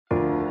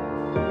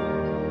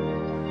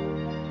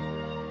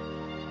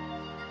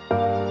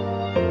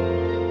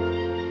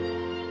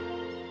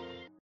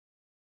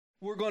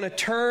going to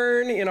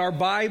turn in our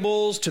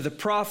Bibles to the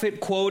prophet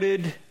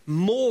quoted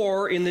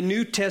more in the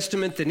New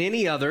Testament than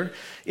any other.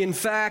 In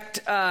fact,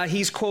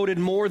 he's quoted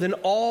more than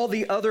all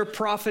the other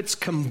prophets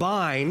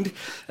combined.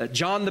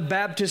 John the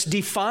Baptist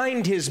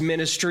defined his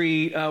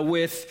ministry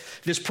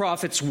with this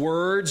prophet's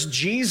words.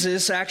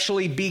 Jesus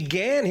actually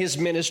began his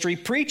ministry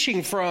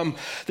preaching from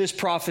this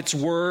prophet's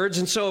words.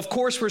 And so, of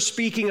course, we're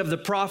speaking of the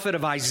prophet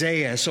of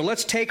Isaiah. So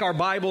let's take our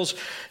Bibles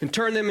and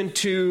turn them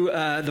into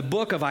the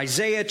book of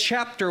Isaiah,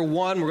 chapter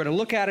 1. We're going to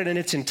look at it in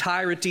its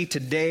entirety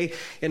today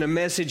in a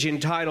message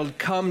entitled,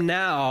 Come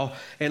Now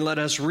and Let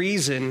Us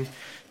Reason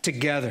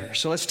Together.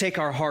 So let's take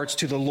our hearts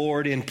to the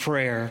Lord in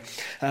prayer.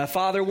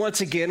 Father,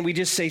 once again, we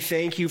just say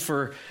thank you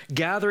for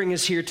gathering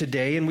us here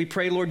today. And we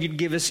pray, Lord, you'd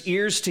give us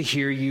ears to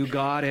hear you,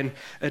 God, and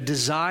a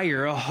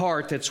desire, a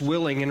heart that's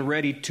willing and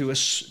ready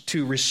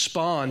to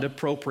respond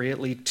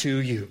appropriately to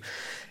you.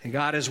 And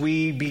God, as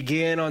we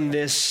begin on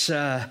this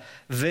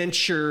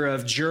venture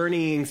of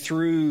journeying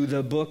through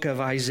the book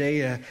of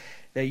Isaiah,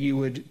 that you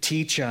would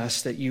teach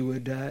us, that you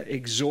would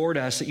exhort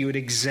us, that you would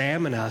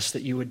examine us,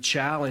 that you would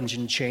challenge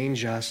and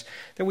change us,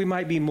 that we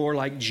might be more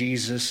like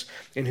Jesus,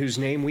 in whose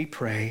name we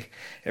pray.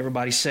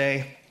 Everybody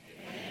say,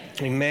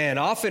 Amen. Amen.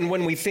 Often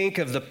when we think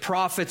of the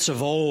prophets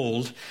of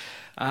old,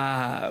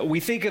 we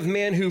think of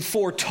men who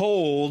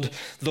foretold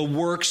the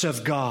works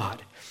of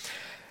God.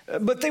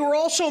 But they were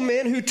also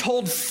men who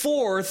told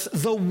forth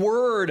the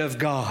word of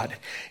God.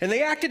 And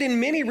they acted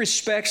in many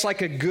respects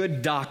like a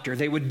good doctor.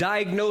 They would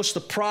diagnose the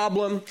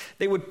problem,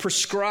 they would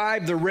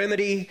prescribe the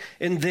remedy,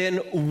 and then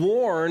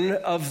warn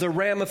of the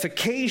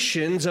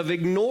ramifications of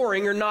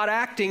ignoring or not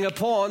acting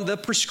upon the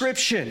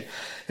prescription.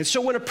 And so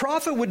when a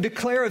prophet would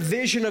declare a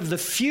vision of the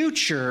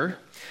future,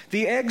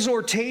 the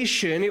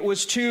exhortation, it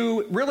was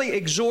to really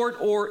exhort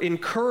or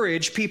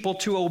encourage people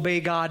to obey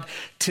God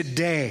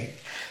today.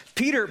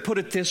 Peter put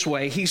it this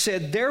way. He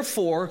said,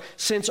 therefore,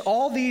 since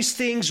all these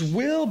things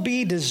will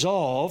be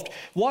dissolved,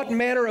 what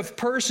manner of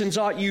persons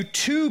ought you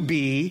to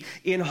be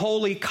in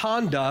holy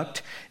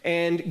conduct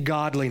and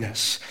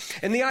godliness?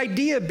 And the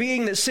idea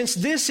being that since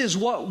this is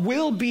what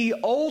will be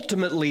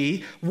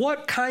ultimately,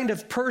 what kind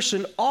of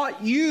person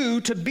ought you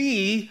to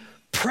be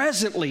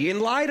presently, in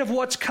light of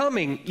what's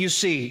coming, you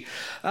see.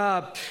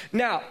 Now,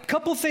 a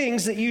couple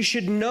things that you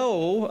should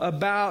know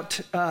about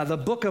the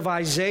book of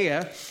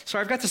Isaiah.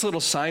 Sorry, I've got this little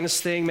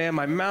sinus thing, man.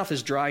 My mouth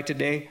is dry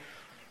today.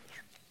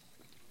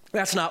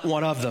 That's not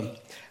one of them.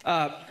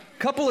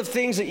 Couple of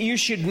things that you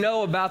should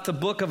know about the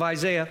book of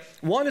Isaiah.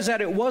 One is that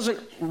it wasn't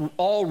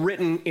all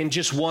written in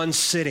just one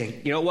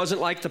sitting. You know, it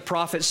wasn't like the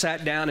prophet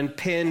sat down and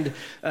penned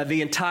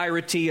the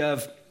entirety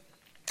of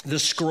the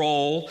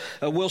scroll.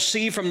 We'll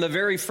see from the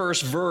very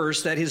first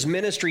verse that his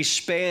ministry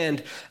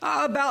spanned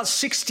about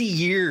 60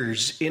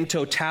 years in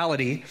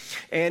totality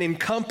and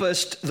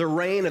encompassed the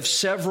reign of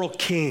several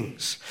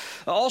kings.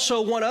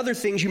 Also, one other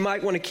thing you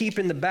might want to keep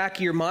in the back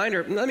of your mind,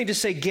 or let me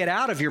just say get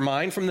out of your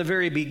mind from the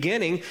very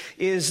beginning,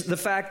 is the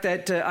fact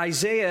that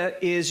Isaiah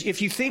is, if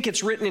you think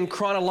it's written in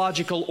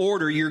chronological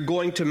order, you're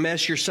going to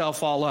mess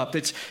yourself all up.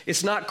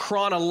 It's not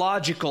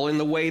chronological in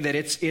the way that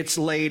it's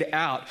laid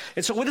out.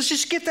 And so let's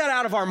just get that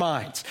out of our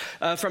minds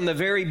from the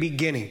very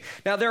beginning.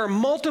 Now, there are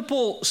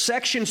multiple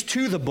sections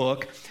to the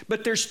book,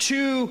 but there's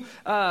two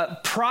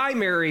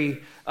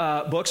primary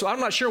books. So I'm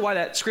not sure why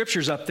that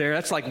scripture's up there.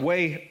 That's like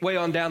way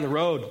on down the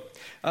road.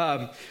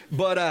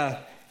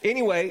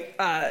 Anyway,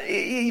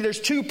 there's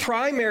two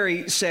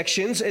primary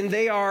sections, and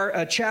they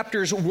are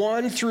chapters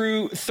 1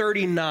 through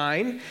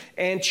 39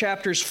 and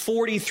chapters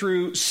 40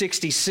 through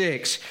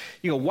 66.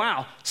 You go,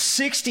 wow,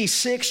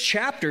 66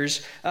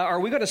 chapters. Are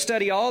we going to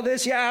study all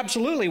this? Yeah,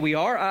 absolutely we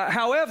are.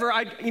 However,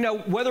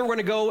 whether we're going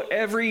to go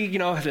every,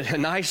 a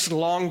nice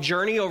long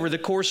journey over the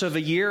course of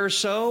a year or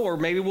so, or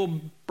maybe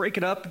we'll break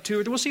it up to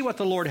it. We'll see what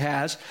the Lord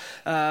has.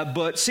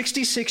 But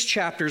 66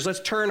 chapters.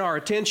 Let's turn our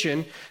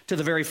attention to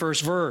the very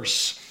first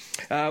verse.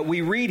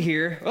 We read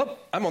here,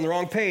 I'm on the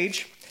wrong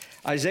page,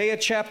 Isaiah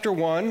chapter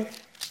 1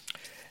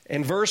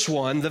 and verse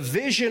 1, the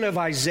vision of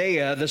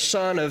Isaiah, the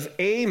son of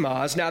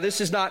Amoz. Now, this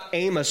is not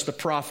Amos the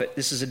prophet.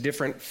 This is a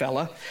different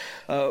fella,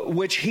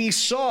 which he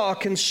saw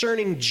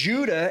concerning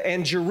Judah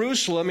and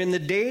Jerusalem in the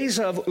days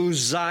of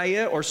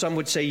Uzziah, or some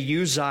would say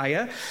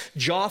Uzziah,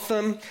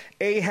 Jotham,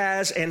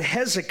 Ahaz, and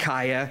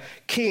Hezekiah,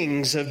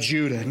 kings of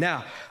Judah.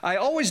 Now, I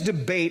always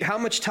debate how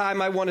much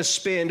time I want to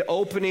spend in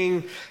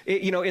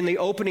the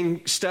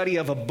opening study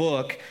of a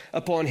book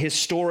upon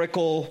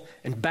historical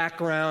and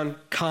background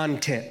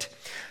content.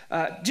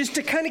 Just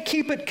to kind of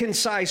keep it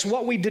concise,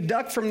 what we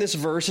deduct from this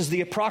verse is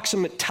the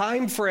approximate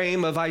time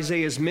frame of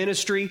Isaiah's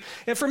ministry.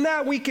 And from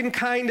that, we can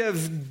kind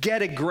of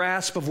get a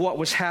grasp of what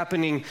was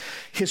happening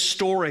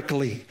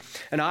historically.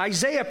 And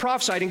Isaiah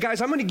prophesied, and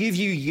guys, I'm going to give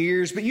you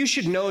years, but you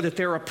should know that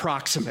they're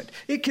approximate.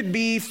 It could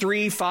be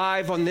 3,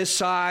 5 on this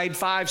side,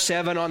 5,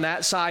 7 on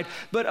that side,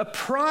 but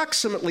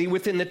approximately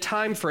within the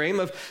time frame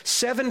of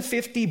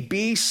 750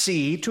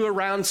 BC to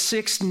around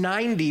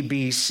 690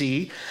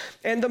 BC,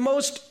 And the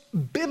most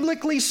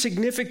biblically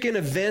significant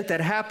event that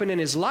happened in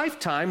his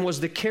lifetime was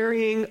the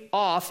carrying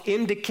off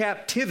into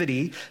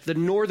captivity the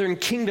northern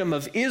kingdom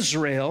of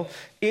Israel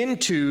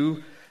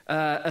into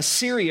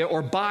Assyria,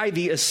 or by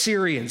the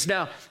Assyrians.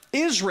 Now,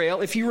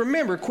 Israel, if you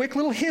remember, quick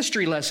little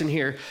history lesson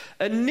here,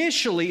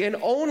 initially and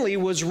only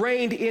was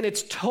reigned in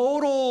its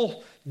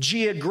total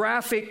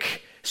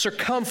geographic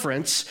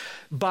circumference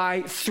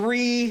by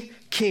 3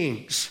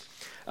 kings.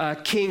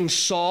 King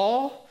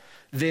Saul,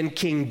 then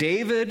King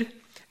David,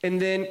 and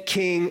then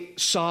King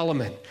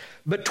Solomon.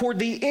 But toward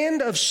the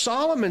end of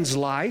Solomon's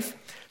life,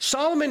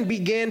 Solomon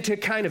began to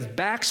kind of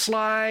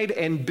backslide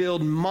and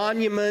build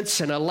monuments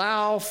and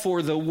allow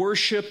for the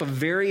worship of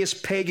various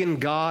pagan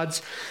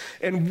gods.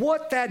 And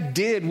what that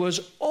did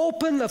was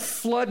open the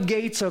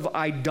floodgates of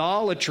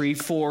idolatry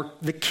for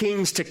the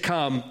kings to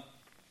come.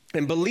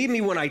 And believe me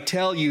when I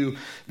tell you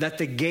that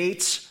the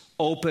gates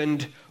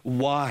opened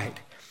wide.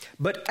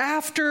 But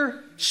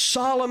after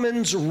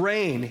Solomon's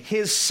reign,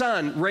 his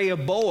son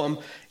Rehoboam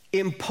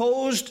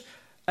imposed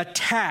a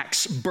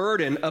tax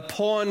burden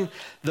upon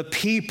the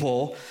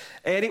people,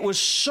 and it was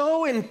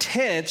so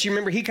intense. You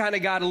remember, he kind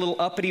of got a little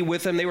uppity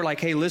with them. They were like,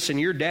 hey, listen,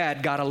 your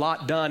dad got a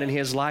lot done in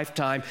his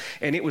lifetime,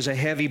 and it was a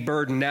heavy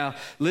burden. Now,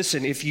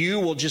 listen, if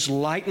you will just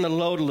lighten the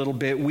load a little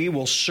bit, we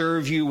will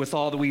serve you with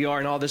all that we are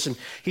and all this. And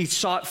he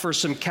sought for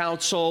some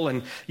counsel,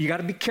 and you got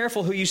to be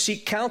careful who you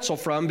seek counsel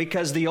from,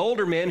 because the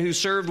older men who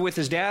served with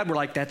his dad were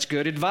like, that's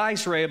good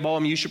advice,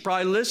 Rehoboam. You should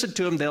probably listen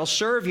to them. They'll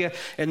serve you.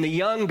 And the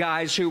young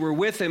guys who were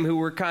with him, who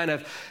were kind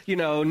of,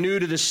 new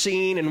to the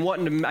scene and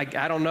wanting to,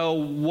 I don't know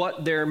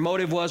what their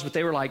motive was, but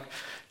they were like,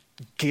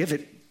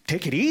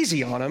 take it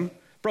easy on him.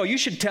 Bro, you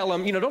should tell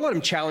him, don't let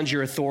him challenge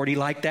your authority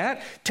like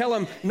that. Tell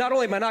him, not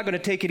only am I not going to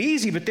take it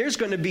easy, but there's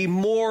going to be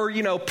more,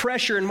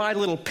 pressure in my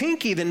little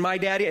pinky than my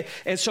daddy.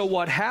 And so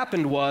what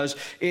happened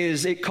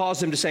is it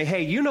caused them to say,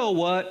 hey, you know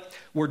what?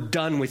 We're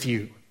done with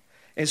you.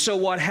 And so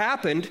what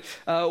happened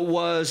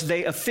was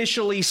they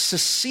officially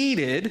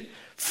seceded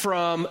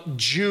from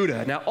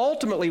Judah. Now,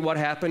 ultimately what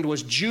happened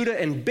was Judah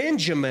and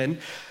Benjamin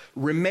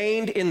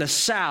remained in the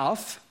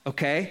south,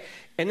 okay?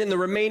 And then the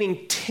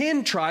remaining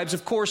 10 tribes,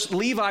 of course,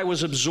 Levi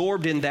was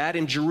absorbed in that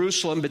in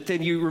Jerusalem, but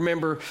then you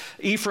remember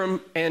Ephraim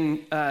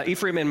and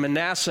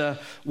Manasseh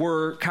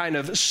were kind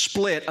of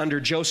split under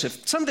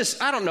Joseph. Some of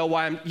this, I don't know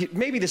why,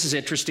 maybe this is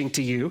interesting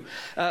to you,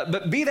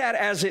 but be that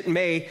as it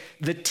may,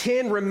 the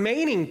 10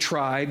 remaining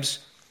tribes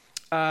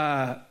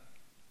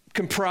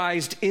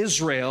comprised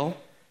Israel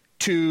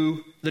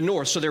to the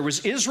north. So there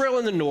was Israel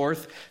in the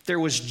north, there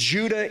was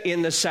Judah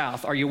in the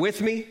south. Are you with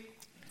me?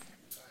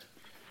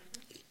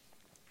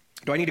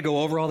 Do I need to go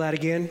over all that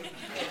again?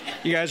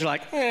 You guys are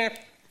like, eh.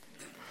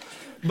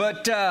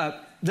 But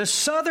the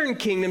southern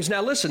kingdoms,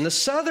 now listen, the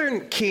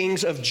southern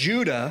kings of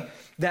Judah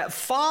that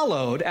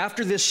followed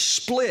after this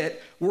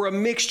split were a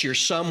mixture.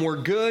 Some were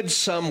good,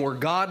 some were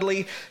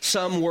godly,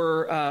 some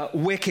were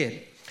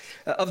wicked.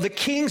 Of the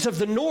kings of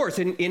the north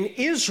in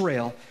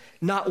Israel,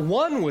 not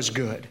one was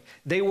good.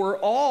 They were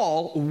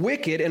all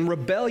wicked and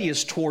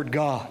rebellious toward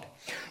God.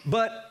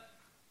 But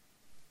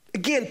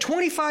again,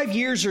 25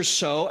 years or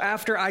so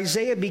after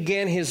Isaiah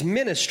began his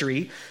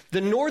ministry,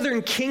 the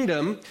northern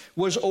kingdom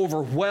was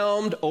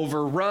overwhelmed,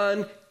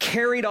 overrun,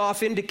 carried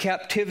off into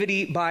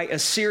captivity by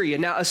Assyria.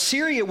 Now,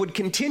 Assyria would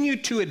continue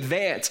to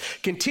advance,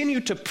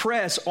 continue to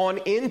press on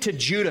into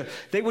Judah.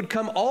 They would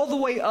come all the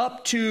way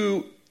up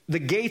to the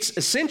gates,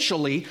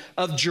 essentially,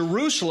 of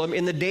Jerusalem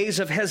in the days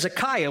of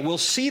Hezekiah. We'll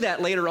see that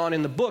later on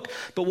in the book.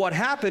 But what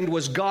happened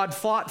was God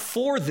fought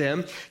for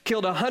them,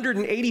 killed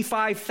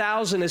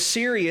 185,000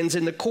 Assyrians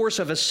in the course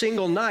of a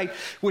single night,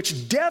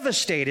 which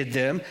devastated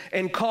them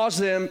and caused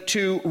them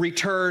to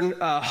return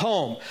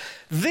home.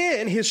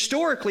 Then,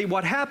 historically,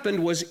 what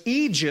happened was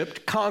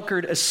Egypt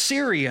conquered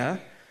Assyria,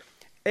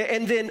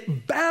 and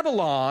then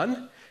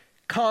Babylon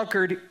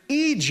conquered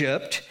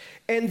Egypt.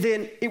 And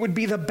then it would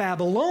be the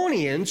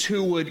Babylonians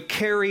who would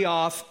carry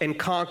off and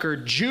conquer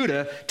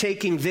Judah,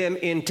 taking them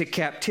into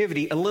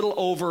captivity a little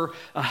over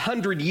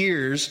 100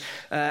 years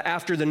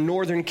after the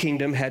northern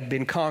kingdom had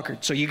been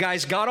conquered. So you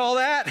guys got all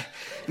that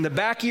in the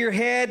back of your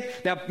head?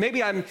 Now,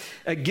 maybe I'm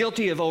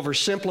guilty of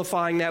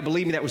oversimplifying that.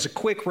 Believe me, that was a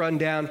quick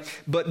rundown,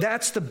 but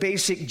that's the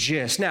basic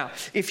gist. Now,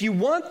 if you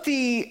want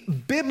the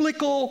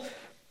biblical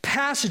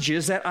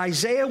passages that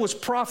Isaiah was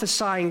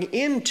prophesying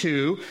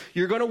into,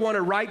 you're going to want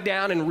to write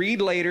down and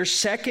read later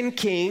 2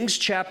 Kings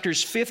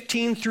chapters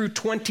 15 through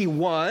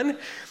 21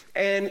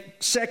 and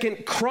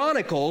 2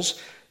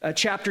 Chronicles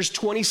chapters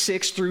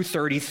 26 through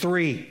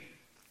 33.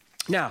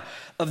 Now,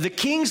 of the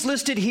kings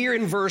listed here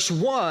in verse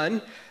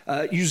 1,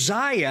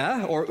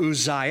 Uzziah,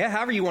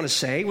 however you want to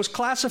say, was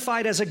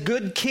classified as a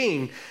good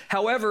king.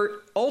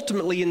 However,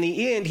 ultimately, in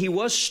the end, he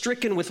was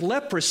stricken with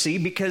leprosy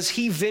because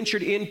he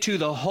ventured into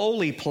the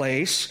holy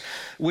place,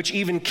 which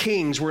even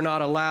kings were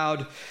not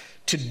allowed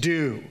to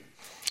do.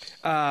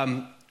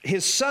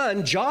 His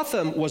son,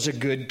 Jotham, was a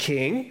good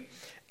king.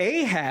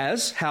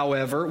 Ahaz,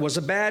 however, was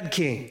a bad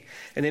king.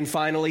 And then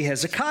finally,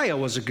 Hezekiah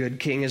was a good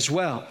king as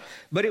well.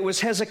 But it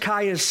was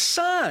Hezekiah's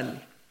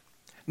son,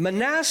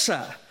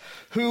 Manasseh,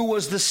 who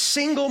was the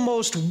single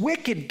most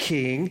wicked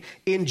king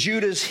in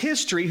Judah's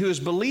history, who is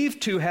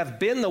believed to have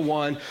been the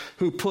one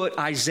who put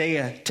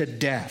Isaiah to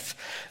death.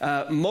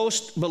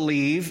 Most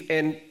believe,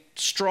 and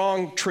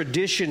strong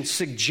tradition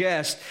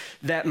suggests,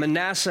 that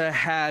Manasseh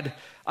had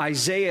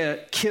Isaiah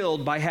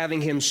killed by having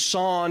him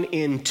sawn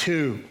in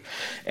two.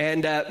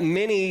 And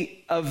many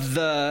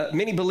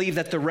believe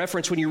that the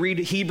reference, when you read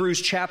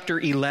Hebrews chapter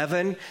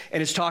 11,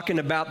 and it's talking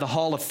about the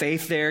hall of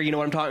faith there, you know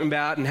what I'm talking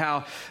about, and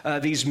how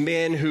these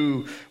men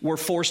who were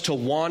forced to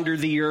wander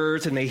the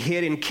earth, and they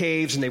hid in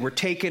caves, and they were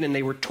taken, and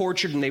they were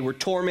tortured, and they were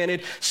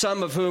tormented,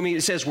 some of whom,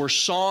 it says, were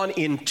sawn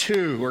in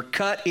two, or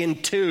cut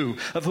in two,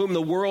 of whom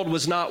the world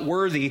was not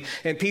worthy.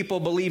 And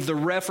people believe the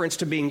reference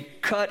to being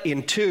cut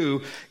in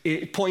two,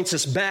 it points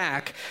us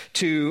back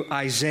to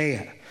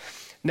Isaiah.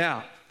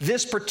 Now,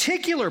 this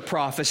particular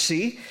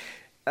prophecy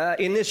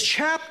in this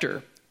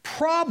chapter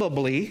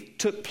probably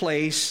took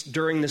place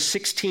during the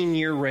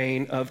 16-year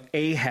reign of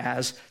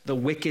Ahaz, the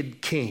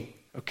wicked king.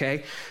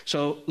 Okay,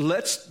 so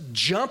let's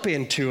jump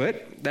into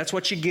it. That's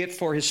what you get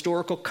for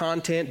historical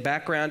content,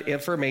 background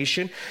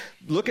information.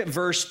 Look at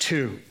verse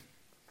 2.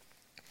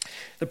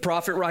 The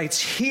prophet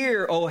writes,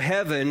 "Hear, O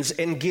heavens,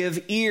 and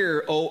give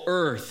ear, O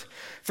earth,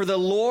 for the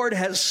Lord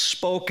has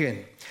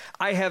spoken.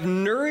 I have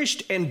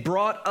nourished and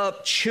brought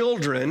up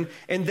children,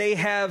 and they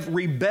have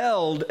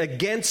rebelled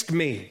against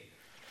me.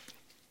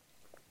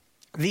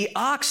 The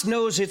ox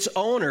knows its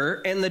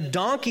owner, and the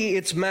donkey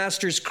its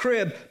master's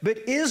crib,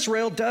 but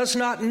Israel does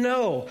not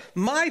know.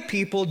 My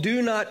people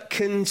do not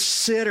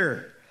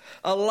consider.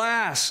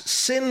 Alas,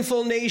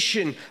 sinful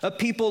nation, a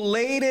people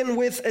laden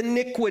with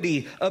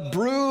iniquity, a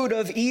brood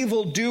of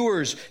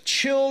evildoers,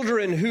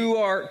 children who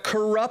are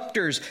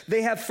corrupters.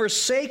 They have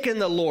forsaken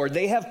the Lord.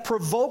 They have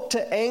provoked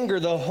to anger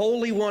the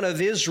Holy One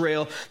of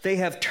Israel. They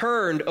have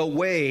turned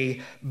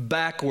away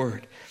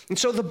backward." And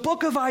so the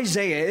book of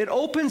Isaiah, it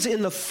opens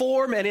in the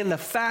form and in the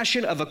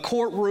fashion of a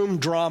courtroom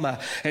drama.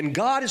 And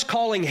God is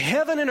calling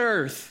heaven and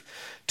earth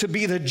to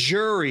be the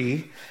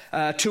jury,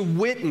 to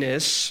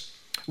witness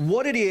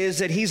what it is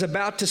that he's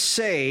about to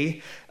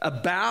say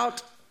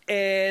about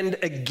and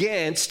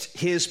against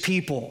his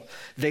people.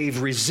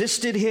 They've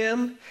resisted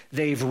him,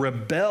 they've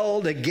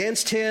rebelled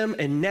against him,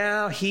 and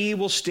now he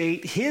will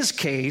state his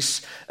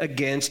case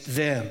against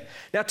them.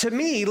 Now, to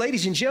me,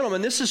 ladies and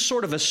gentlemen, this is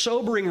sort of a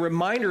sobering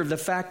reminder of the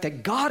fact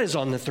that God is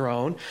on the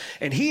throne,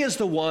 and he is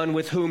the one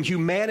with whom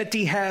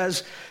humanity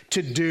has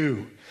to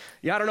do.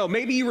 Yeah, I don't know,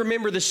 maybe you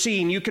remember the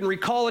scene. You can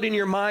recall it in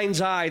your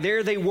mind's eye.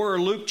 There they were,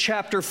 Luke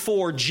chapter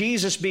 4,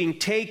 Jesus being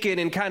taken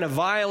and kind of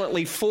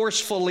violently,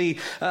 forcefully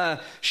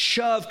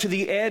shoved to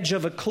the edge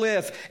of a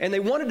cliff, and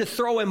they wanted to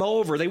throw him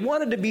over. They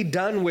wanted to be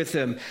done with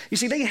him. You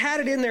see, they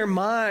had it in their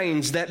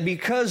minds that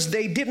because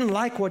they didn't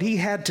like what he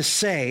had to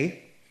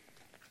say,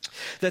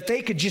 that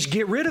they could just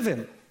get rid of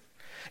him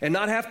and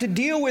not have to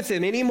deal with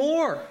him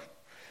anymore.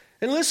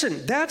 And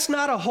listen, that's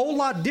not a whole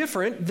lot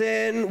different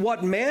than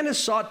what man has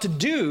sought to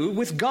do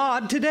with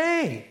God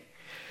today.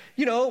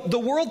 You know, the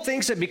world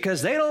thinks that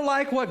because they don't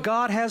like what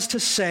God has to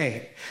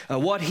say,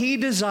 what he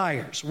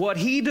desires, what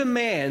he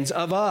demands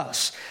of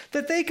us,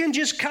 that they can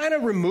just kind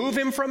of remove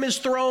him from his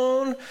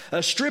throne,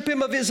 strip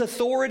him of his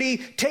authority,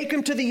 take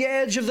him to the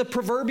edge of the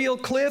proverbial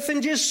cliff,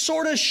 and just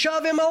sort of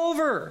shove him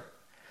over.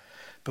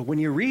 But when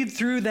you read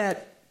through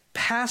that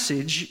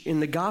passage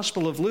in the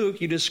Gospel of Luke,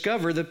 you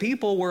discover the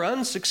people were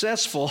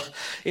unsuccessful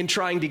in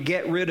trying to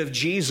get rid of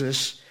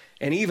Jesus,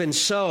 and even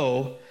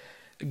so,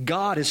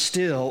 God is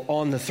still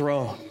on the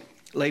throne.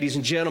 Ladies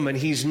and gentlemen,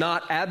 he's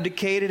not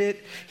abdicated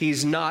it,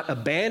 he's not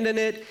abandoned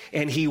it,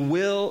 and he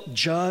will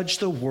judge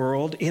the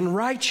world in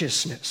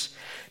righteousness.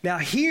 Now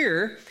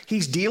here,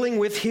 he's dealing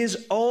with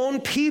his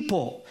own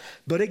people.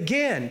 But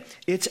again,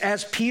 it's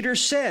as Peter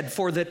said,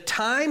 for the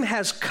time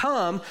has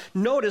come,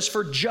 notice,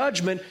 for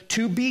judgment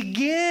to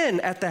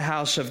begin at the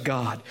house of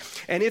God.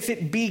 And if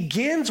it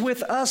begins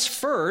with us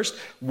first,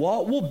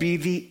 what will be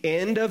the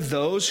end of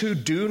those who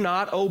do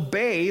not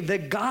obey the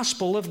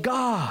gospel of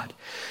God?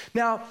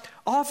 Now,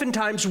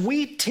 oftentimes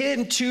we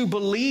tend to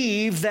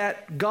believe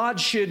that God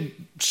should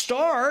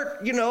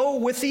start,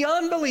 with the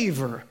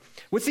unbeliever,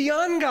 with the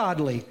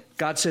ungodly.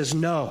 God says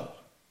no.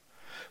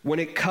 When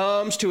it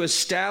comes to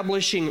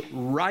establishing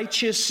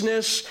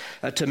righteousness,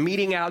 to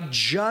meting out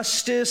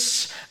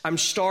justice, I'm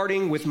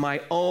starting with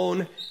my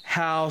own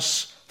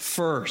house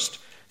first.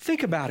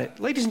 Think about it.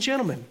 Ladies and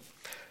gentlemen,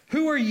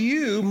 who are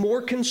you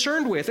more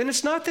concerned with? And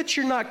it's not that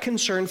you're not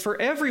concerned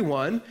for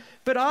everyone,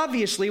 but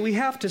obviously we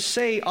have to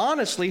say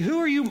honestly, who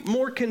are you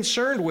more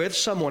concerned with?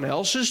 Someone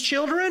else's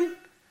children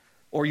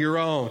or your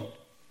own?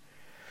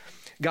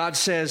 God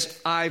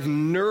says, I've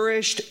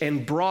nourished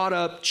and brought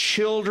up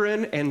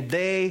children, and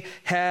they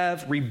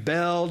have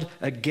rebelled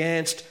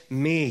against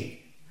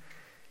me.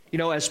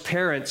 As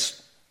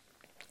parents,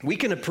 we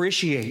can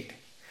appreciate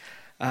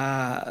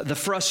the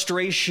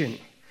frustration,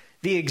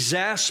 the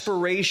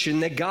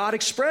exasperation that God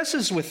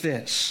expresses with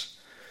this.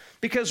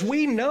 Because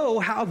we know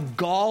how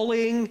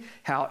galling,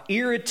 how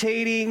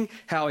irritating,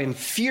 how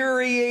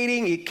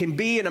infuriating it can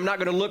be. And I'm not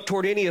going to look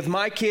toward any of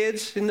my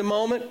kids in the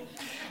moment.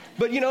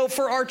 But,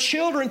 for our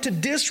children to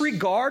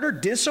disregard or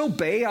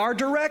disobey our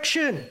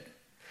direction.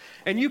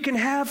 And you can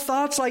have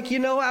thoughts like,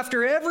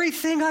 after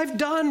everything I've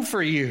done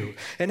for you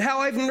and how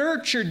I've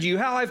nurtured you,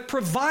 how I've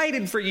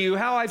provided for you,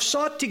 how I've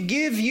sought to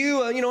give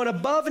you, an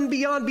above and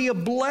beyond, be a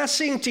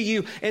blessing to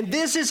you. And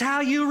this is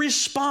how you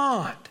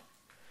respond.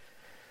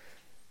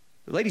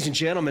 Ladies and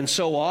gentlemen,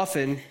 so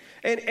often,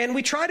 and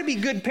we try to be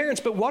good parents,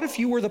 but what if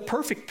you were the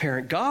perfect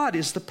parent? God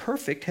is the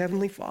perfect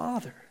Heavenly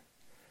Father.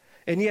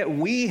 And yet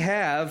we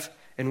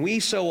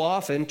so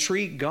often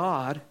treat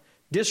God,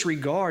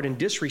 disregard and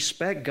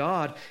disrespect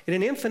God in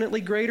an infinitely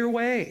greater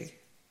way.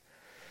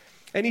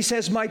 And he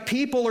says, my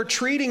people are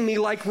treating me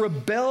like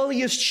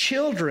rebellious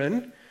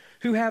children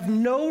who have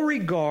no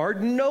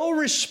regard, no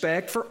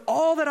respect for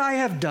all that I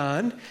have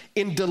done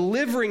in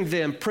delivering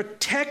them,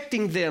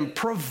 protecting them,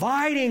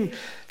 providing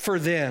for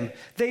them.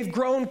 They've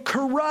grown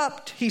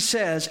corrupt, he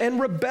says, and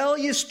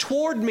rebellious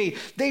toward me.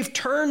 They've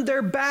turned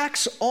their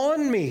backs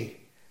on me.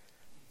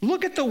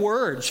 Look at the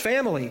words,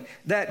 family,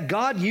 that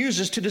God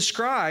uses to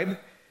describe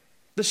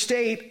the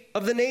state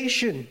of the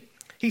nation.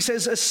 He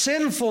says, a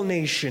sinful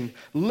nation,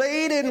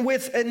 laden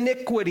with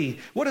iniquity.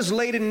 What does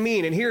laden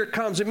mean? And here it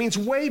comes. It means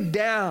weighed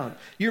down.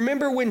 You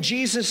remember when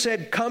Jesus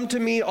said, come to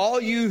me, all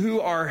you who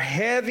are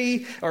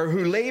heavy, or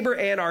who labor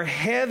and are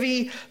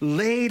heavy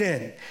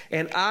laden,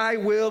 and I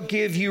will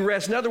give you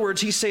rest. In other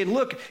words, he's saying,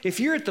 look, if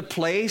you're at the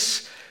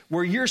place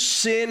where your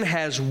sin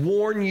has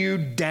worn you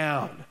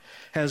down,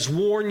 has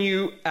worn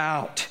you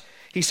out,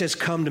 he says,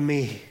 come to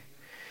me.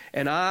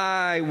 And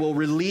I will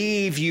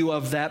relieve you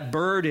of that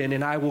burden,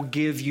 and I will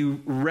give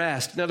you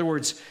rest. In other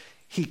words,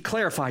 he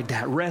clarified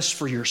that, rest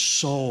for your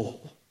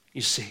soul,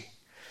 you see.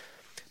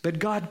 But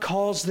God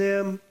calls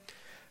them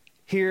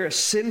here a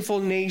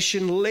sinful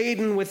nation,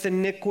 laden with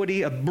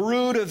iniquity, a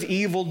brood of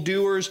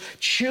evildoers,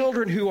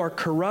 children who are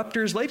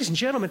corrupters. Ladies and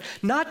gentlemen,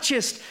 not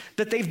just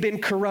that they've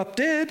been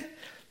corrupted,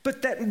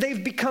 but that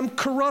they've become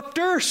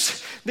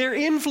corrupters. They're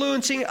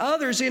influencing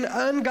others in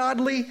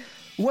ungodly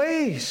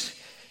ways.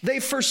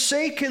 They've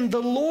forsaken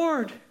the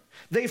Lord.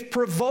 They've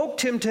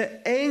provoked him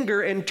to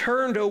anger and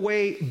turned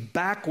away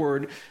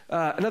backward.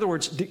 In other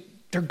words,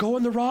 they're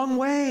going the wrong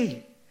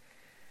way.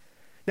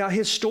 Now,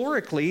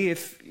 historically,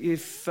 if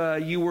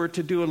you were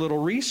to do a little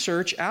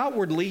research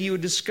outwardly, you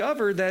would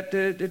discover that,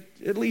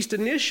 at least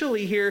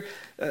initially here,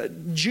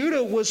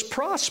 Judah was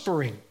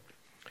prospering.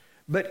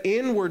 But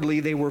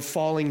inwardly, they were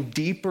falling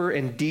deeper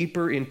and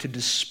deeper into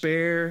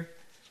despair,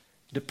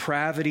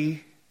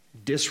 depravity,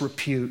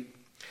 disrepute.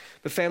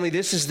 But family,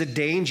 this is the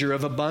danger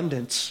of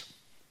abundance.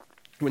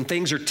 When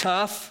things are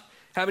tough,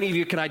 how many of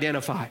you can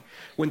identify?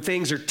 When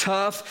things are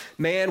tough,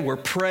 man, we're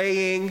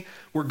praying,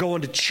 we're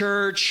going to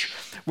church,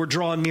 we're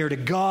drawing near to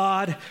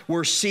God,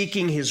 we're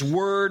seeking his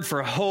word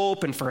for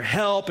hope and for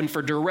help and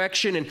for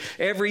direction and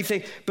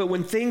everything. But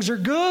when things are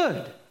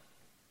good,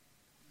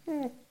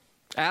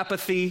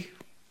 apathy,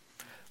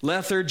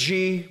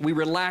 lethargy, we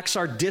relax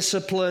our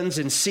disciplines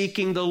in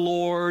seeking the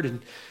Lord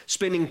and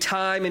spending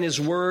time in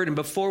his word. And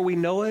before we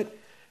know it,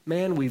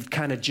 man, we've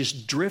kind of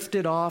just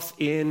drifted off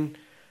into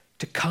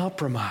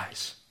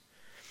compromise.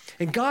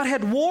 And God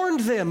had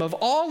warned them of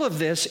all of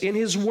this in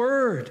his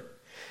word.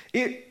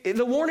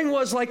 The warning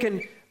was like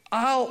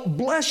I'll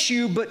bless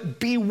you, but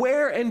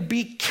beware and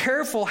be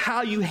careful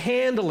how you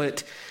handle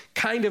it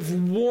kind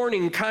of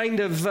warning, kind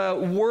of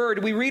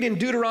word. We read in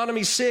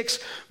Deuteronomy 6,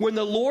 when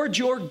the Lord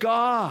your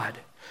God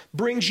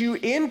brings you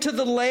into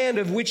the land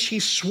of which he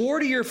swore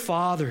to your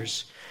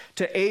fathers,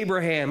 to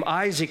Abraham,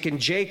 Isaac, and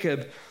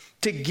Jacob,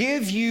 to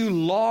give you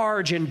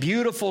large and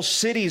beautiful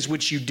cities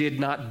which you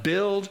did not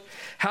build,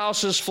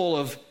 houses full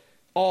of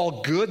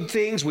all good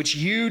things which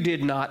you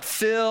did not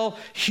fill,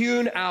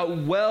 hewn out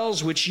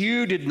wells which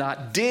you did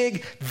not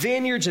dig,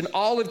 vineyards and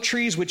olive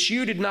trees which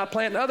you did not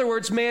plant. In other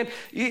words, man,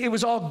 it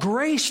was all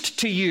graced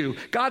to you.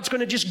 God's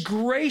going to just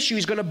grace you.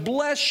 He's going to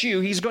bless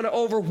you. He's going to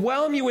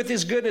overwhelm you with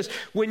his goodness.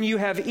 When you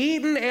have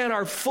eaten and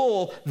are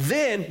full,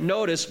 then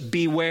notice,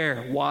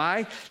 beware.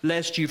 Why?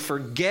 Lest you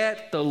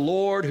forget the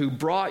Lord who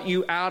brought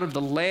you out of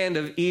the land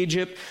of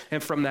Egypt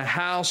and from the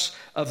house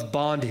of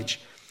bondage.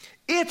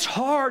 It's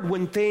hard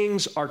when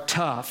things are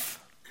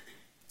tough,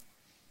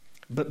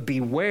 but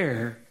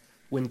beware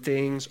when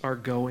things are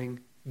going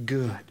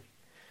good.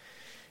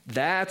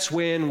 That's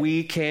when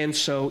we can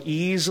so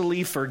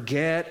easily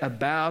forget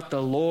about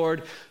the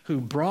Lord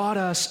who brought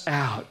us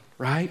out,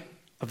 right,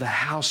 of the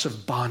house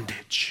of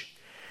bondage.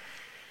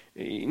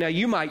 Now,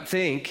 you might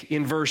think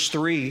in verse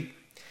 3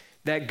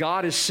 that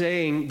God is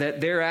saying that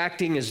they're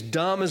acting as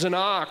dumb as an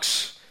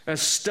ox,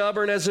 as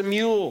stubborn as a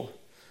mule.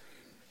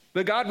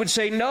 But God would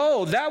say,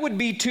 no, that would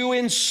be to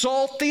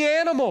insult the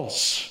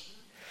animals.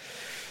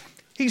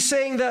 He's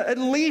saying that at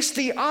least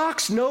the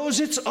ox knows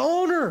its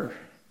owner.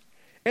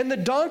 And the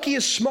donkey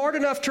is smart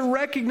enough to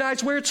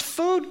recognize where its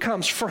food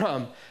comes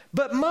from.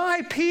 But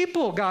my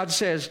people, God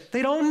says,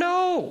 they don't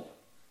know.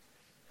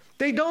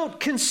 They don't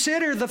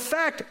consider the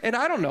fact, and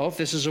I don't know if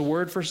this is a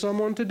word for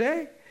someone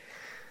today,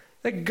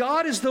 that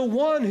God is the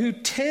one who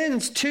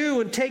tends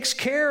to and takes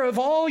care of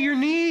all your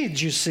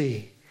needs, you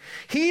see.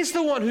 He's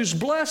the one who's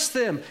blessed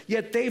them,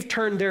 yet they've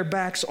turned their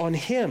backs on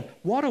him.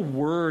 What a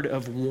word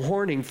of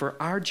warning for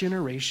our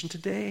generation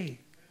today.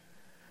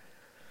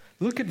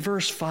 Look at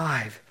verse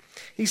 5.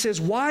 He says,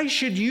 why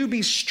should you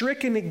be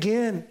stricken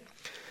again?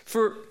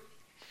 For,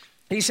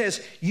 he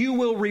says, you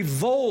will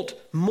revolt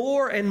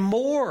more and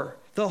more.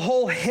 The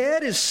whole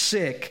head is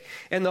sick,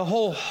 and the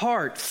whole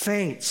heart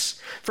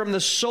faints. From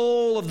the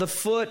sole of the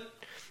foot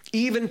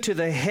even to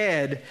the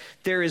head,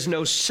 there is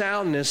no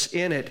soundness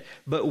in it,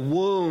 but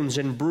wounds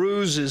and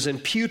bruises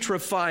and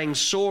putrefying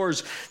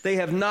sores. They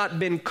have not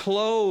been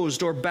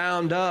closed or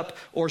bound up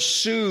or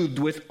soothed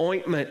with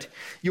ointment.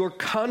 Your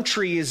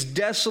country is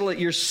desolate.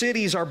 Your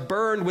cities are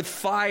burned with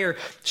fire.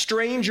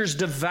 Strangers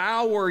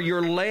devour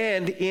your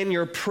land in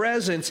your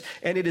presence,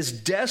 and it is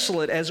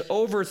desolate as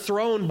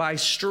overthrown by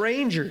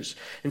strangers.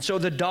 And so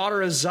the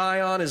daughter of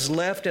Zion is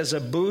left as a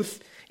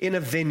booth in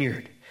a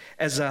vineyard,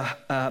 as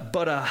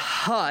but a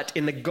hut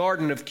in the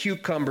garden of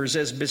cucumbers,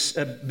 as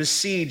a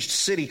besieged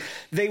city.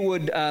 They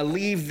would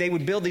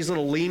build these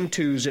little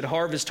lean-tos at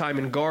harvest time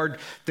and guard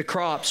the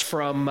crops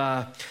from,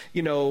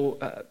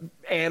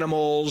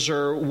 animals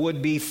or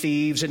would-be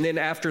thieves. And then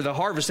after the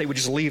harvest, they would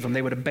just leave them.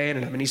 They would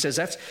abandon them. And he says,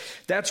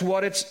 that's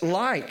what it's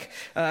like.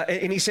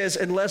 And he says,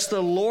 unless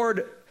the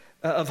Lord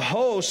of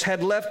hosts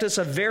had left us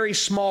a very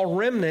small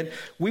remnant,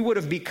 we would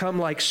have become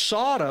like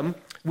Sodom.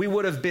 We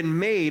would have been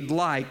made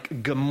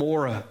like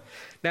Gomorrah.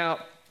 Now,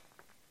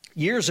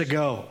 years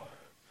ago,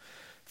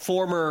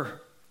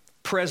 former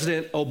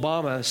President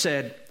Obama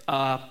said,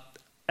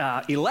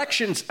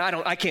 elections,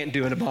 I can't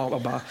do it,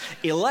 Obama.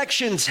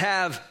 Elections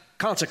have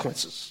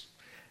consequences,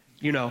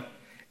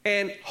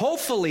 and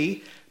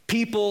hopefully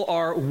people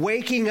are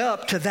waking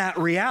up to that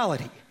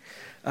reality.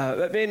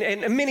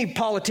 And many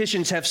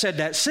politicians have said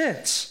that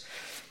since.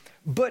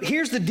 But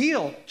here's the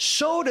deal.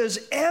 So does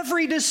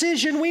every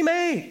decision we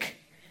make.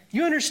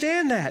 You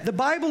understand that? The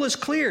Bible is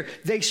clear.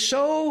 They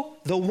sow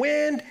the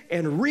wind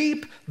and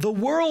reap the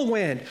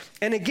whirlwind.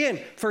 And again,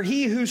 for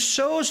he who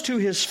sows to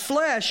his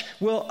flesh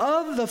will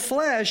of the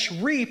flesh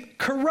reap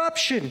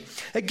corruption.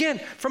 Again,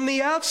 from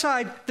the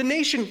outside, the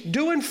nation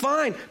doing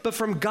fine. But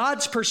from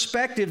God's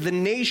perspective, the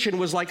nation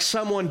was like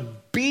someone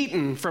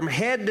beaten from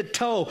head to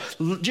toe,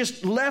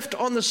 just left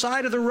on the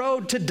side of the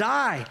road to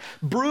die.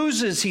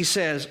 Bruises, he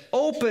says,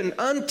 open,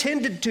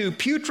 untended to,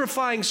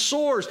 putrefying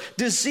sores,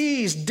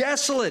 disease,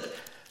 desolate.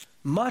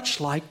 Much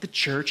like the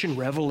church in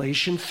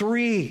Revelation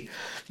 3.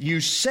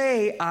 You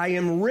say, I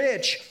am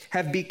rich,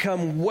 have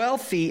become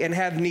wealthy, and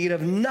have need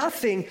of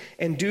nothing,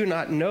 and do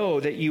not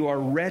know that you are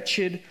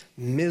wretched,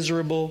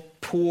 miserable,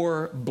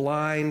 poor,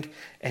 blind,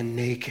 and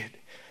naked.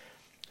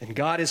 And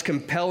God is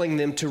compelling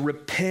them to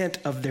repent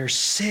of their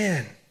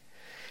sin.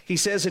 He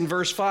says in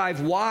verse 5,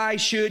 why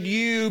should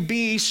you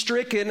be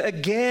stricken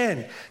again?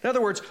 In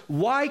other words,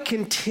 why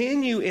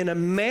continue in a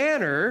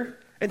manner,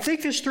 and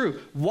think this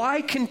through,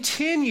 why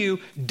continue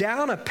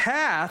down a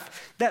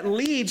path that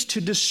leads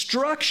to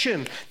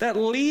destruction, that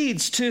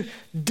leads to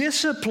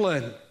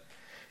discipline?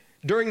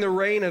 During the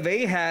reign of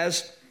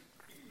Ahaz,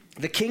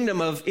 the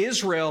kingdom of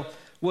Israel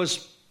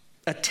was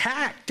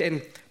attacked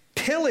and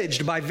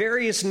pillaged by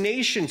various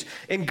nations.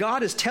 And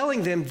God is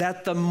telling them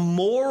that the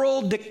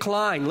moral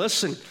decline,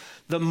 listen,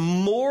 the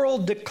moral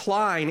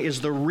decline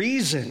is the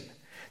reason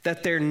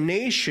that their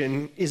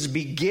nation is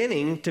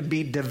beginning to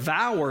be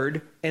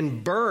devoured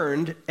and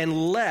burned and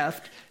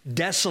left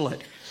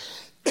desolate.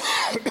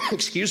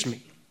 Excuse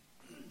me.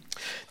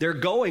 They're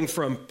going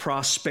from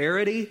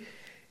prosperity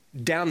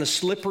down the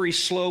slippery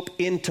slope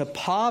into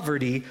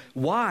poverty.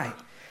 Why?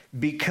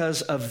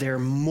 Because of their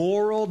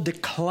moral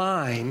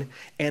decline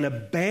and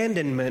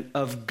abandonment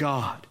of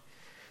God.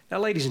 Now,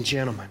 ladies and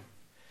gentlemen,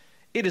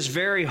 it is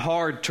very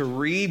hard to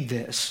read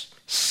this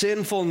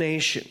sinful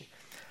nation,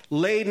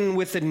 laden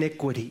with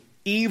iniquity,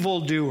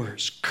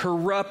 evildoers,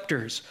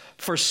 corrupters,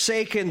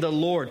 forsaken the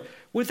Lord,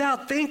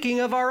 without thinking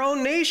of our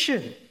own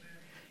nation.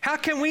 How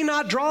can we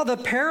not draw the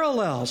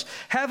parallels?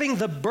 Having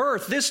the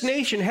birth, this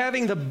nation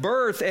having the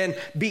birth and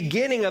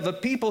beginning of a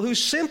people who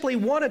simply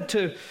wanted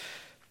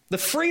the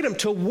freedom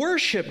to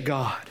worship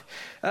God,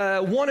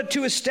 wanted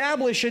to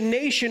establish a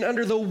nation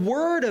under the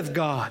Word of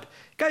God.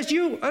 Guys,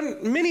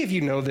 many of you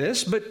know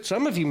this, but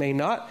some of you may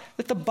not,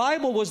 that the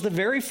Bible was the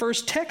very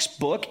first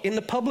textbook in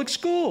the public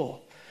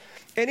school.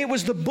 And it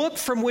was the book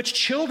from which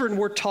children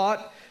were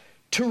taught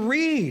to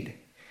read.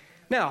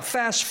 Now,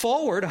 fast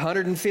forward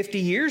 150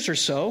 years or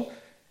so,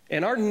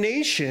 and our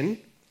nation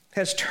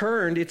has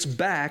turned its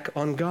back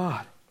on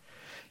God.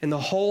 And the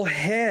whole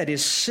head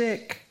is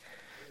sick.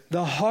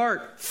 The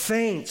heart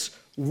faints,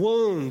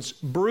 wounds,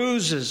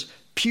 bruises,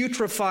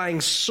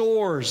 putrefying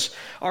sores.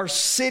 Our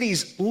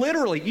cities,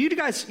 literally,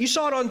 you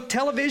saw it on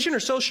television or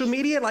social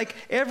media like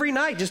every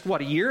night, just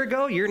a year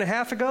and a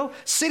half ago?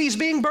 Cities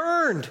being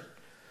burned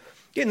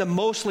in the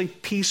mostly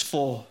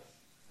peaceful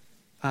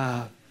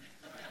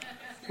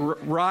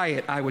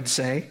riot, I would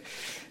say.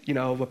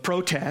 A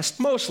protest,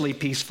 mostly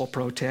peaceful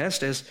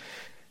protest, as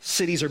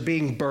cities are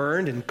being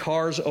burned and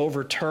cars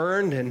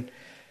overturned and,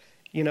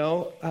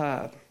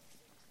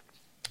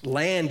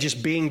 land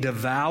just being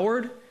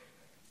devoured.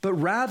 But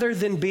rather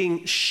than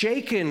being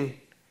shaken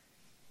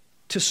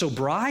to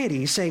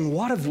sobriety, saying,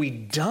 what have we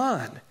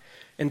done?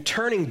 And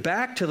turning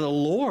back to the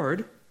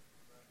Lord,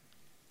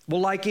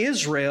 well, like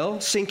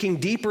Israel, sinking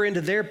deeper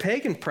into their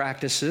pagan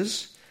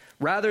practices,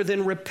 rather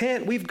than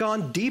repent, we've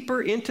gone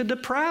deeper into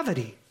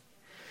depravity.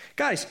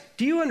 Guys,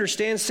 do you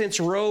understand since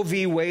Roe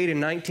v. Wade in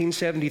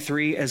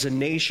 1973, as a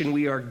nation,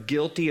 we are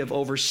guilty of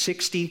over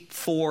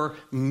 64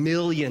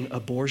 million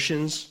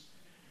abortions?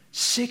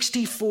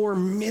 64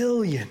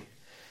 million.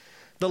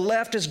 The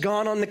left has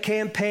gone on the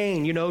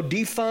campaign,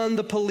 defund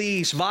the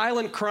police,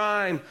 violent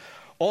crime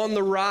on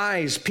the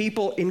rise.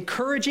 People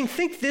encouraging,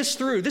 think this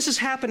through. This is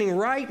happening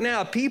right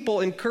now. People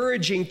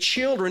encouraging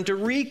children to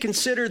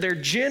reconsider their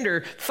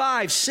gender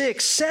 5,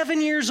 6, 7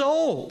 years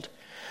old.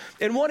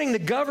 And wanting the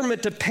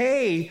government to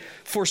pay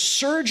for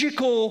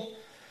surgical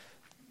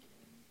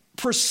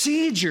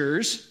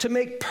procedures to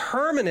make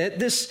permanent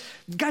this.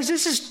 Guys,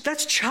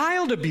 that's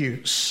child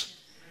abuse.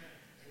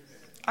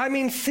 I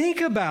mean, think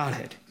about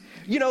it.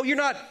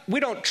 We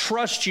don't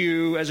trust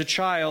you as a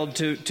child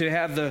to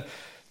have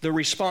the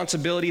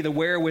responsibility, the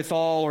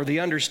wherewithal, or the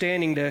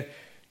understanding to,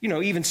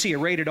 even see a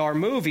rated R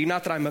movie.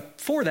 Not that I'm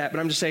for that, but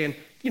I'm just saying,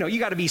 you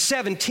got to be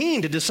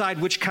 17 to decide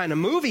which kind of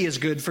movie is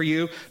good for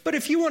you. But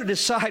if you want to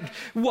decide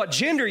what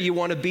gender you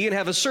want to be and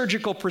have a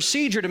surgical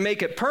procedure to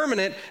make it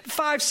permanent,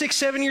 5, 6,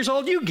 7 years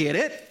old, you get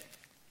it.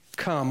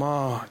 Come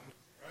on.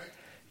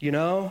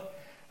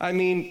 I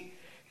mean,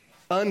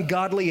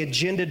 ungodly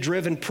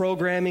agenda-driven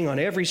programming on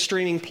every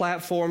streaming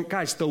platform.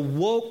 Guys, the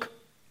woke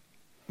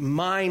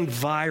mind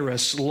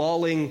virus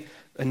lulling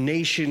a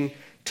nation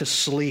to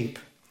sleep.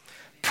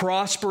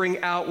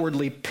 Prospering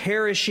outwardly,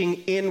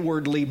 perishing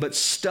inwardly, but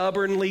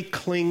stubbornly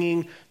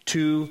clinging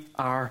to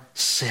our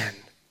sin.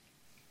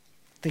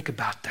 Think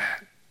about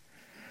that.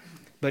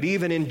 But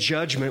even in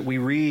judgment, we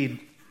read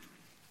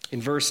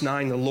in verse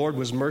 9, the Lord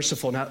was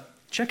merciful. Now,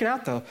 check it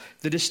out though.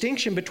 The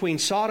distinction between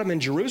Sodom and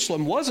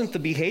Jerusalem wasn't the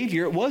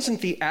behavior, it wasn't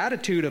the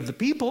attitude of the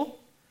people.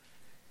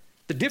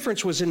 The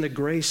difference was in the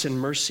grace and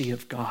mercy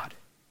of God.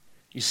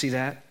 You see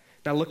that?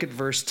 Now look at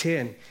verse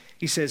 10.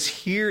 He says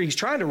here, he's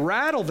trying to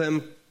rattle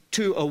them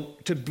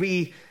to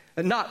be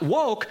not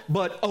woke,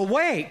 but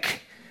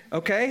awake,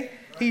 okay?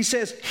 He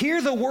says,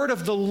 hear the word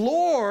of the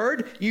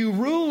Lord, you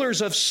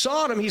rulers of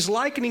Sodom. He's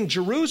likening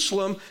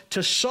Jerusalem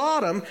to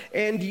Sodom,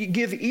 and you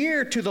give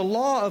ear to the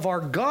law of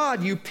our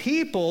God, you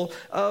people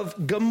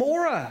of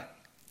Gomorrah.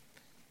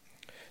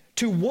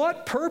 To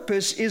what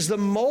purpose is the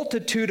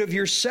multitude of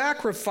your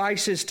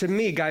sacrifices to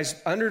me?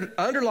 Guys,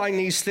 underline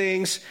these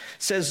things,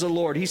 says the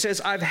Lord. He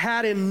says, I've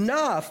had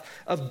enough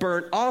of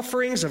burnt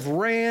offerings, of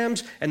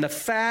rams, and the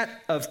fat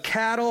of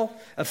cattle,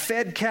 of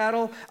fed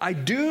cattle. I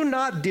do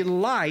not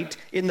delight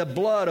in the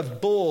blood of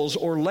bulls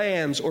or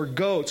lambs or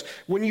goats.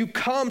 When you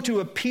come to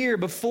appear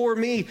before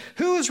me,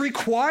 who has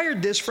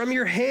required this from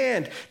your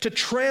hand to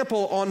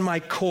trample on my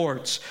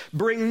courts?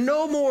 Bring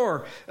no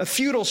more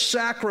futile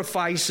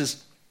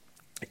sacrifices.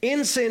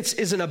 Incense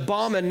is an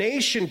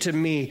abomination to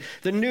me.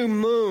 The new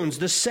moons,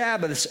 the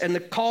Sabbaths, and the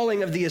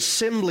calling of the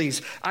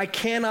assemblies. I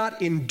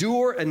cannot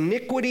endure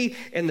iniquity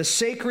and the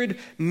sacred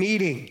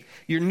meeting.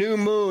 Your new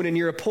moon and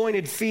your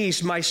appointed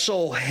feast, my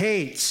soul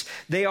hates.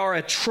 They are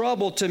a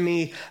trouble to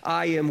me.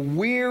 I am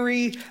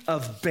weary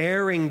of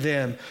bearing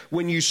them.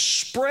 When you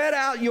spread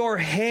out your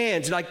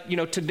hands, like,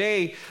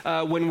 today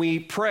when we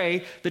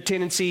pray, the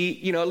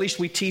tendency, at least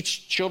we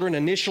teach children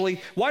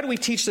initially. Why do we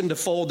teach them to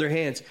fold their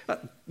hands?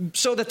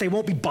 So that they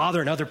won't be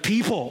bothering other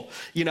people,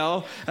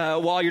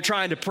 while you're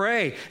trying to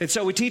pray. And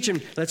so we teach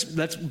them,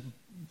 let's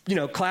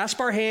clasp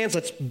our hands,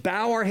 let's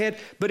bow our head.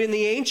 But in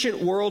the ancient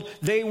world,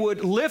 they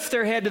would lift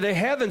their head to the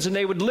heavens and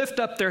they would lift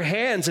up their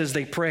hands as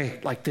they pray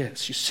like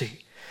this, you see.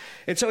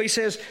 And so he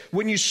says,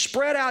 when you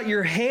spread out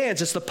your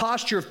hands, it's the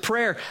posture of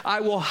prayer.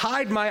 I will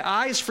hide my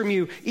eyes from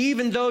you,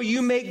 even though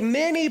you make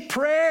many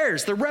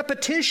prayers. The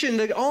repetition,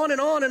 the on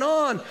and on and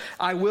on,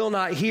 I will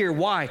not hear.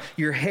 Why?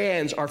 Your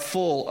hands are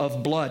full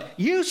of blood.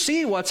 You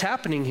see what's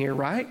happening here,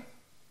 right?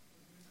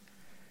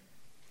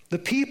 The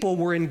people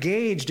were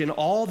engaged in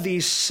all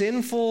these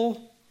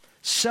sinful,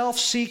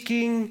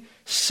 self-seeking,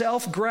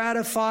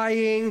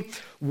 self-gratifying,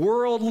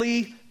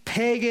 worldly,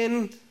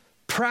 pagan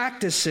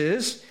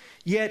practices.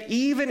 Yet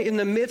even in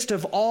the midst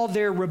of all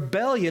their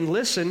rebellion,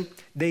 listen,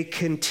 they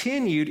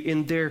continued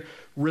in their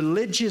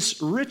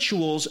religious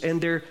rituals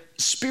and their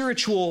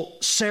spiritual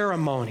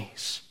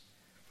ceremonies.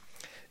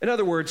 In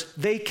other words,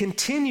 they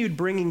continued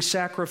bringing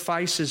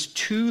sacrifices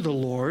to the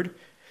Lord.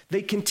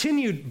 They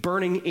continued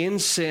burning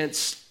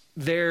incense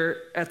there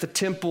at the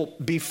temple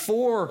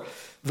before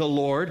the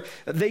Lord.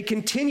 They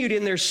continued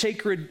in their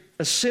sacred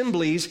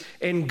assemblies,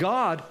 and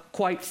God,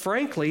 quite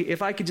frankly,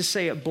 if I could just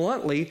say it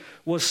bluntly,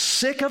 was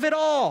sick of it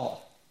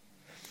all.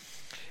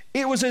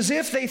 It was as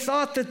if they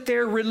thought that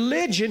their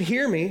religion,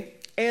 hear me,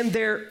 and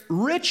their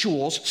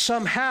rituals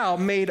somehow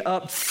made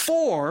up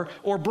for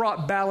or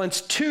brought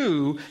balance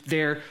to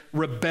their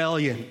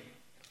rebellion.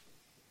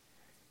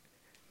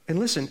 And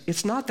listen,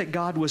 it's not that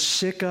God was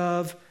sick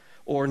of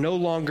or no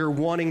longer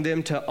wanting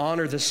them to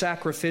honor the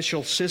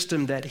sacrificial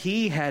system that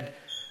he had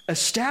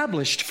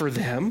established for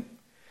them.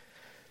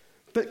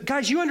 But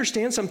guys, you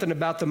understand something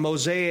about the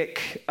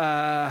Mosaic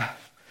the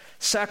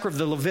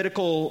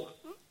Levitical,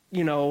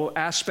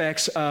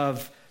 aspects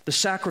of the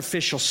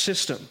sacrificial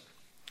system.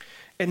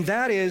 And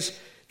that is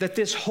that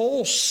this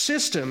whole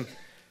system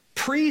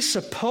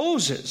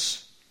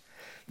presupposes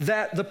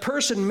that the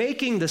person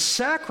making the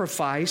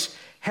sacrifice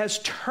has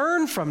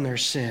turned from their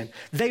sin.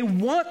 They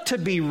want to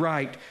be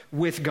right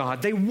with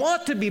God. They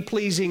want to be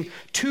pleasing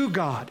to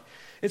God.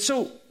 And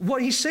so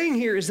what he's saying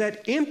here is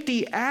that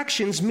empty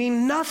actions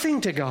mean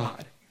nothing to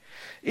God.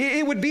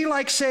 It would be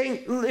like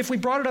saying, if we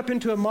brought it up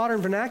into a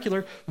modern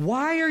vernacular,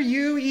 why are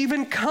you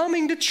even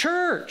coming to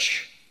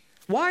church?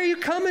 Why are you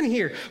coming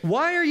here?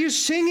 Why are you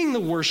singing the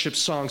worship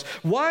songs?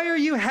 Why are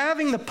you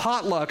having the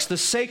potlucks, the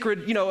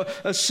sacred,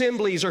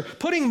 assemblies, or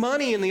putting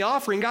money in the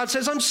offering? God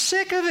says, I'm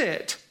sick of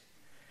it.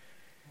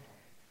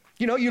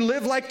 You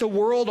live like the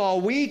world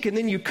all week and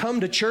then you come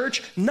to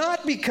church,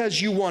 not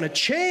because you want to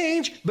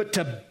change, but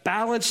to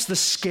balance the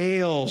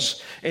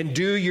scales and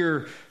do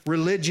your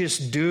religious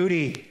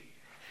duty.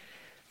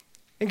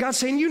 And God's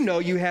saying,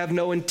 you have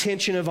no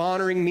intention of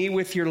honoring me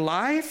with your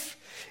life,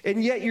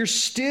 and yet you're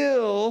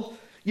still,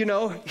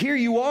 here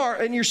you are,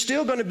 and you're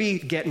still going to be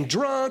getting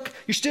drunk,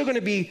 you're still going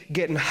to be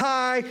getting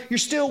high, you're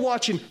still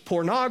watching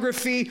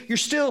pornography, you're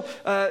still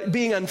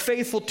being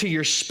unfaithful to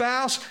your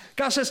spouse.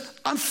 God says,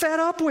 I'm fed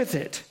up with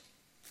it.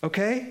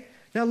 Okay?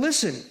 Now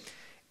listen,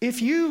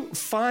 if you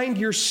find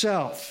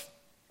yourself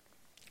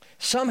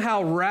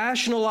somehow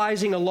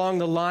rationalizing along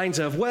the lines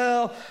of,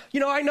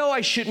 I know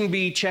I shouldn't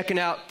be checking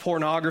out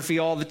pornography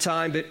all the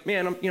time, but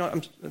man,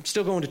 I'm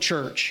still going to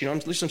church.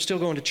 At least I'm still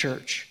going to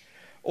church.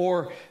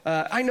 Or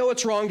I know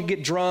it's wrong to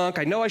get drunk.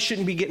 I know I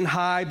shouldn't be getting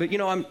high, but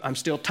I'm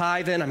still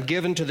tithing. I'm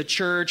giving to the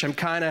church. I'm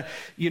kind of,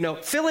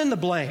 fill in the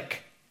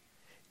blank.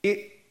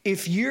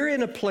 If you're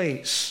in a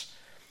place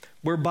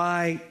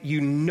whereby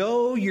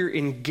you're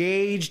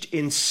engaged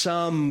in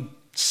some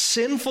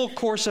sinful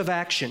course of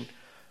action,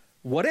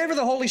 whatever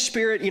the Holy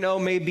Spirit,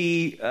 may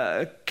be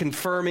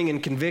confirming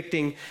and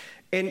convicting,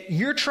 and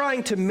you're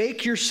trying to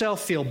make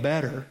yourself feel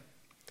better,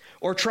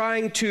 or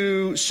trying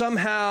to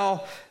somehow,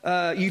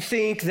 you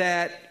think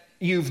that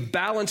you've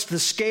balanced the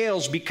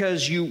scales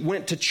because you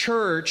went to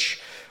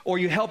church, or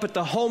you help at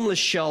the homeless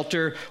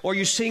shelter, or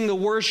you sing the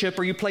worship,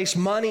 or you place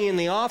money in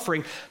the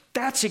offering.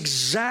 That's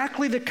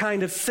exactly the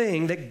kind of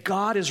thing that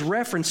God is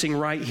referencing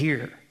right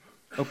here,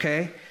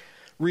 okay?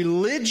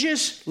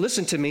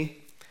 Listen to me,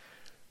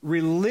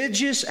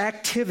 religious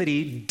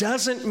activity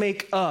doesn't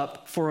make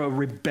up for a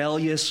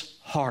rebellious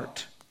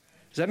heart.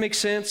 Does that make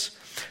sense?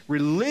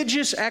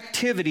 Religious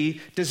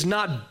activity does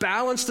not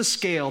balance the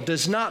scale,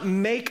 does not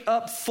make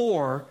up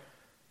for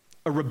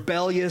a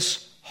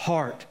rebellious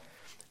heart.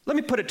 Let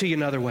me put it to you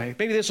another way.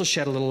 Maybe this will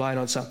shed a little light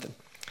on something.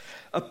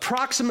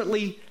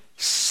 Approximately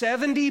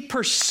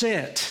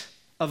 70%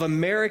 of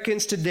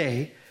Americans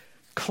today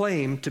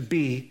claim to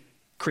be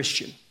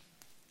Christian.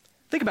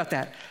 Think about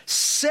that.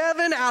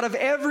 7 out of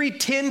every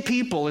 10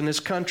 people in this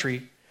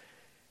country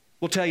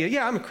will tell you,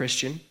 yeah, I'm a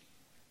Christian.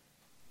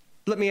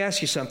 Let me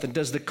ask you something.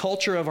 Does the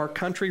culture of our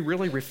country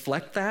really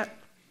reflect that?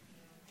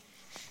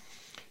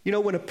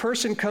 When a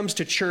person comes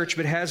to church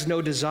but has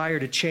no desire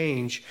to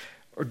change,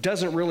 or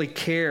doesn't really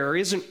care, or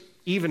isn't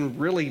even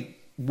really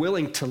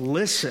willing to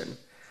listen,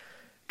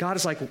 God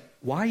is like,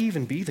 why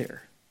even be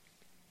there?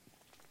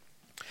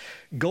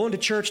 Going to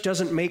church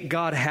doesn't make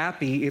God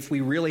happy if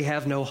we really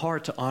have no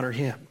heart to honor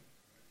Him.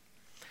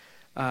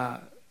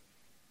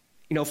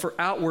 For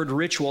outward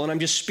ritual, and I'm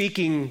just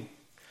speaking,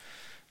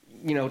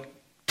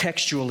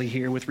 textually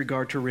here with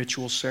regard to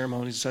rituals,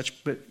 ceremonies, and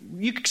such, but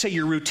you could say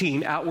your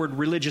routine, outward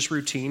religious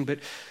routine, but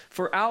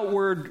for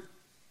outward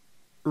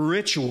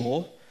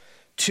ritual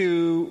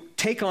to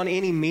take on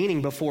any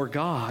meaning before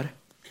God,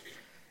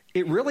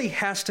 it really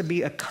has to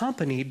be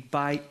accompanied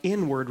by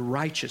inward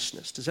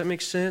righteousness. Does that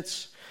make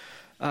sense?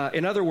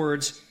 In other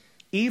words,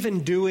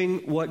 even doing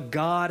what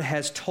God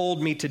has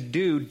told me to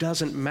do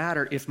doesn't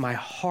matter if my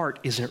heart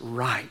isn't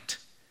right.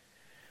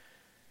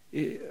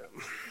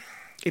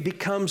 It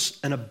becomes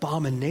an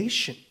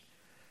abomination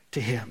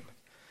to Him.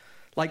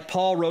 Like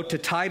Paul wrote to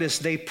Titus,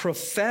 they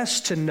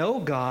profess to know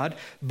God,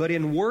 but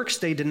in works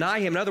they deny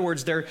Him. In other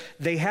words,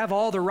 they have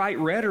all the right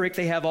rhetoric,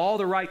 they have all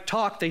the right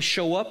talk, they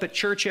show up at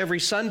church every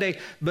Sunday,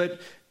 but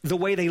the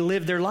way they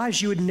live their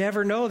lives, you would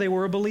never know they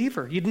were a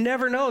believer. You'd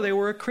never know they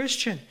were a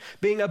Christian.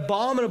 Being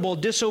abominable,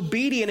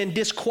 disobedient, and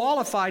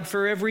disqualified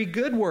for every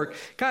good work.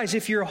 Guys,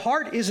 if your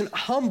heart isn't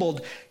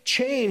humbled,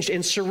 changed,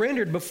 and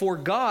surrendered before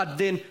God,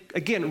 then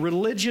again,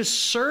 religious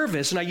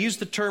service, and I use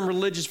the term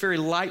religious very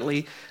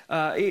lightly,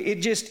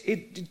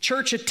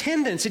 church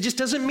attendance, it just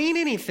doesn't mean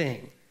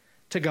anything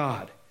to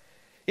God.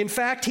 In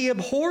fact, He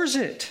abhors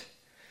it.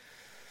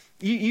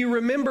 You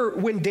remember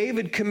when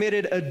David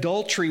committed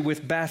adultery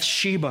with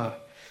Bathsheba,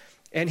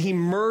 and he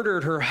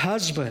murdered her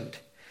husband.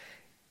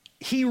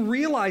 He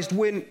realized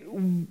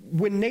when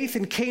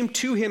Nathan came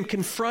to him,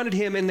 confronted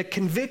him, and the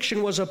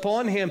conviction was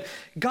upon him,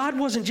 God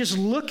wasn't just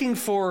looking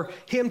for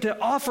him to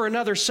offer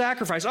another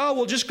sacrifice. Oh,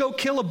 well, just go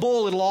kill a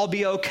bull, it'll all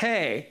be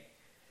okay.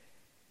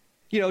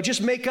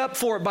 just make up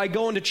for it by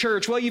going to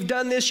church. Well, you've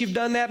done this, you've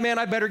done that, man,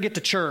 I better get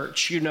to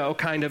church,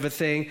 kind of a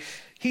thing.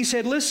 He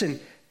said, listen,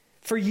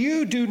 for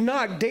you do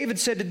not, David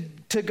said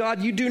to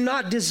God, you do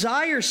not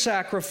desire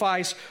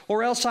sacrifice,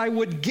 or else I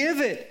would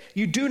give it.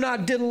 You do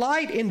not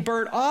delight in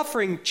burnt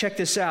offering. Check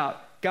this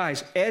out.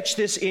 Guys, etch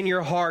this in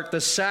your heart.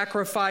 The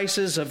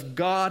sacrifices of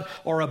God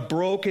are a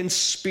broken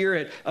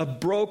spirit, a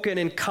broken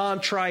and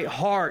contrite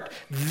heart.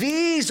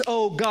 These,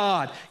 oh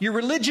God, your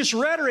religious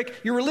rhetoric,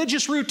 your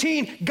religious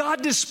routine,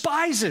 God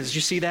despises.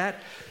 You see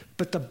that?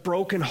 But the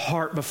broken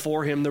heart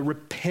before him, the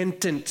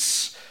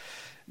repentance,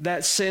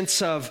 that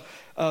sense of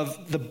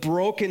the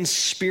broken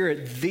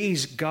spirit,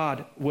 these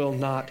God will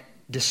not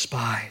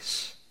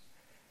despise.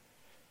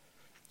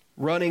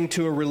 Running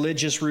to a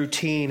religious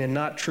routine and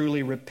not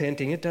truly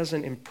repenting, it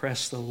doesn't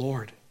impress the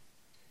Lord.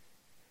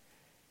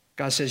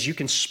 God says, you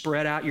can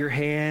spread out your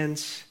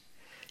hands.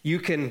 You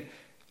can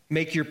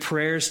make your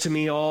prayers to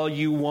me all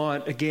you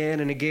want again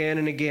and again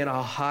and again.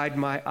 I'll hide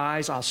my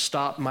eyes. I'll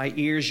stop my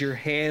ears. Your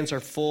hands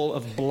are full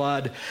of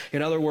blood.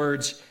 In other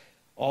words,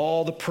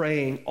 all the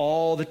praying,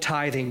 all the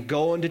tithing,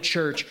 going to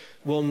church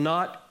will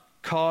not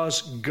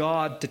cause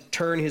God to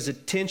turn his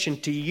attention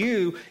to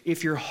you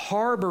if you're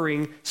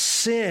harboring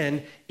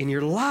sin in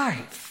your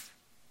life.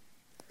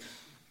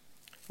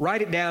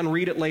 Write it down,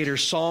 read it later.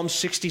 Psalm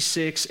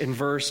 66 and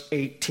verse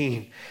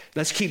 18.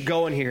 Let's keep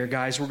going here,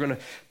 guys. We're going to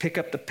pick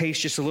up the pace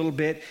just a little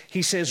bit.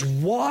 He says,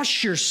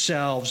 wash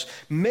yourselves,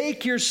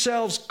 make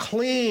yourselves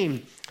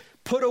clean,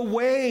 put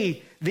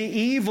away the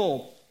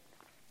evil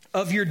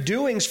of your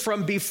doings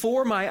from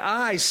before my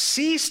eyes.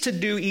 Cease to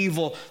do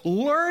evil.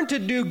 Learn to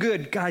do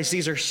good. Guys,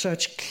 these are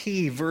such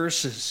key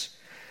verses.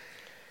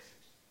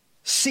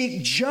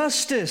 Seek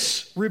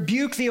justice.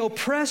 Rebuke the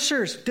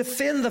oppressors.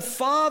 Defend the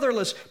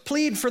fatherless.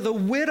 Plead for the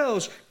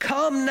widows.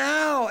 Come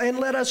now and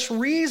let us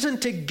reason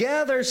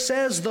together,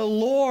 says the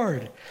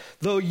Lord.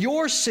 Though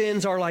your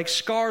sins are like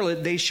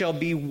scarlet, they shall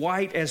be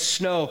white as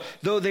snow.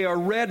 Though they are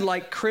red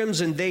like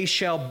crimson, they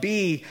shall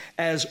be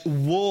as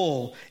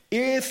wool.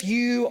 If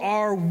you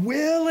are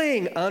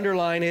willing,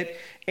 underline it,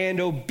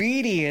 and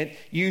obedient,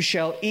 you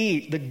shall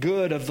eat the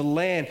good of the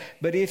land.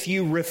 But if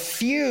you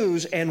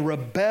refuse and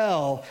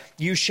rebel,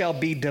 you shall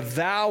be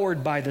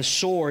devoured by the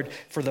sword,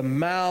 for the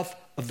mouth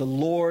of the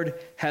Lord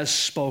has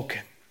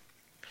spoken.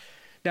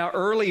 Now,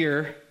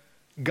 earlier,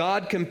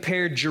 God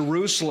compared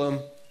Jerusalem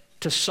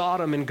to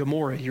Sodom and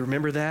Gomorrah. You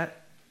remember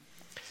that?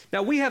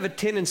 Now, we have a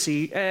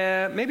tendency,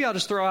 maybe I'll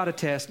just throw out a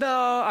test. No,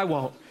 I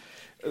won't.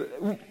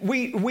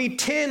 We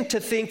tend to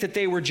think that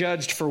they were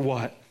judged for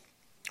what?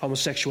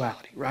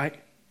 Homosexuality, right?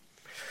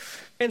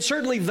 And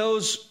certainly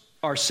those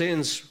are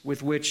sins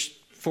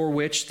for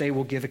which they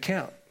will give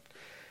account.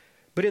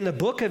 But in the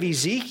book of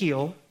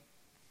Ezekiel,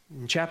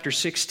 in chapter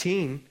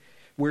 16,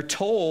 we're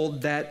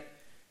told that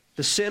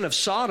the sin of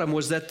Sodom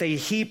was that they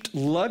heaped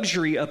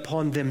luxury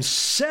upon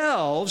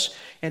themselves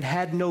and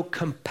had no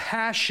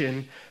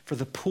compassion for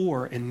the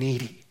poor and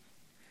needy.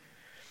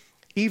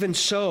 Even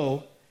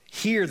so,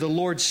 here the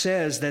Lord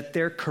says that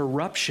their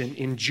corruption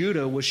in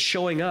Judah was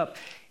showing up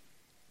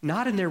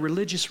not in their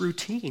religious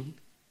routine,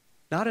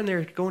 not in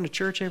their going to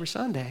church every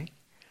Sunday,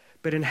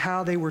 but in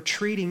how they were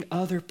treating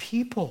other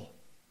people.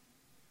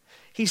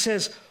 He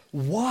says,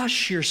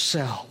 wash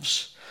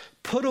yourselves.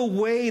 Put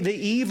away the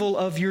evil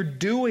of your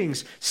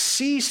doings.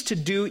 Cease to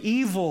do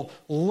evil.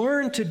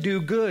 Learn to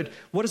do good.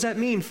 What does that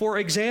mean? For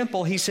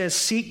example, he says,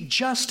 seek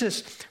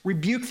justice.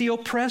 Rebuke the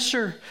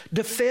oppressor.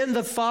 Defend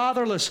the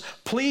fatherless.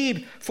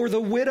 Plead for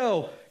the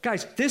widow.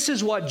 Guys, this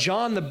is what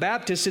John the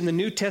Baptist in the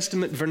New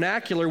Testament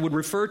vernacular would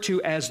refer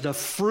to as the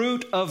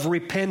fruit of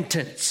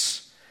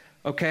repentance.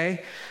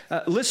 Okay?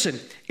 Listen,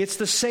 it's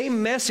the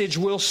same message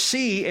we'll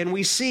see and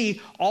we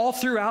see all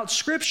throughout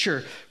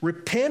Scripture.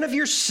 Repent of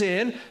your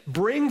sin,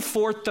 bring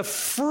forth the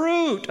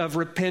fruit of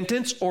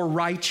repentance or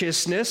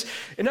righteousness.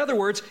 In other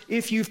words,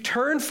 if you've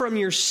turned from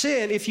your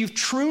sin, if you've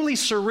truly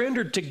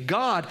surrendered to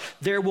God,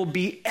 there will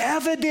be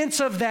evidence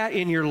of that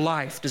in your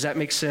life. Does that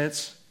make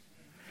sense?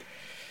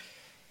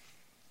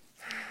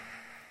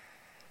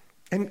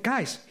 And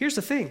guys, here's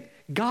the thing.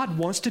 God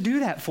wants to do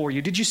that for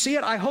you. Did you see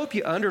it? I hope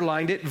you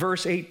underlined it.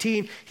 Verse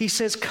 18, he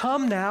says,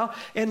 come now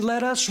and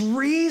let us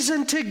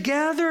reason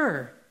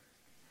together.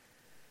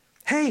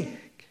 Hey,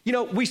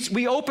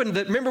 we opened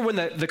remember when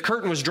the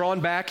curtain was drawn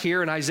back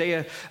here in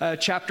Isaiah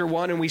chapter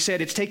 1, and we said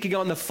it's taking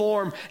on the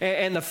form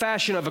and the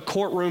fashion of a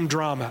courtroom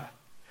drama.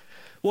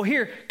 Well,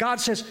 here, God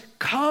says,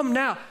 come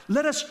now,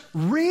 let us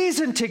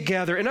reason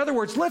together. In other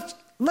words,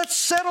 let's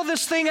settle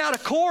this thing out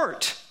of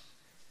court.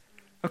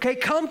 Okay,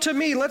 come to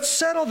me. Let's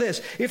settle this.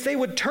 If they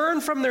would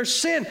turn from their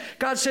sin,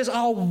 God says,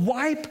 I'll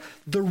wipe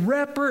the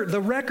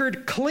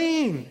record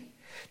clean.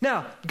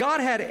 Now,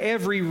 God had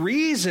every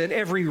reason,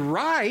 every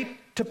right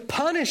to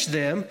punish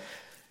them.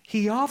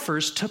 He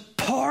offers to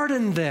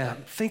pardon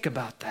them. Think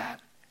about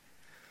that.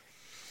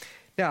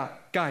 Now,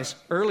 guys,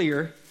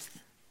 earlier,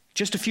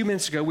 just a few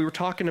minutes ago, we were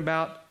talking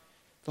about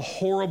the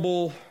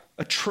horrible,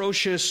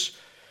 atrocious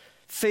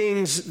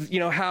things,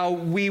 how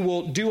we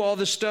will do all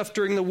this stuff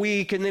during the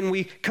week, and then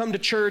we come to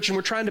church and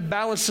we're trying to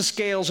balance the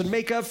scales and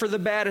make up for the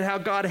bad, and how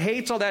God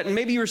hates all that. And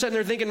maybe you were sitting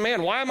there thinking,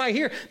 man, why am I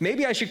here?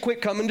 Maybe I should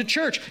quit coming to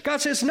church.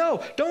 God says,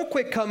 no, don't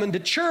quit coming to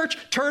church.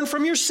 Turn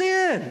from your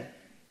sin.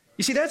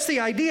 You see, that's the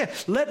idea.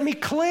 Let me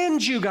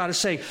cleanse you, God is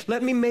saying.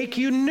 Let me make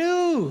you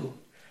new.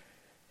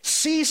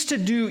 Cease to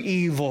do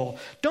evil.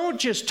 Don't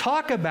just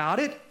talk about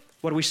it.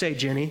 What do we say,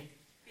 Jenny?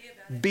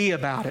 Be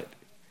about it.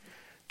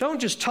 Don't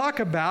just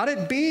talk about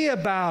it, be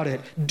about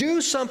it.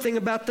 Do something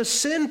about the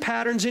sin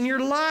patterns in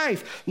your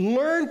life.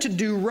 Learn to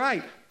do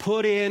right.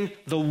 Put in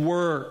the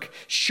work.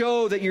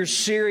 Show that you're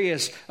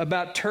serious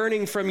about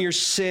turning from your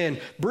sin.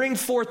 Bring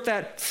forth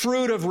that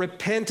fruit of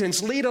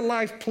repentance. Lead a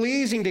life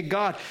pleasing to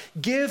God.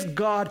 Give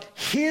God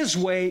His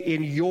way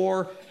in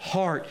your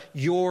heart,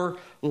 your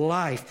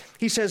life.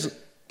 He says,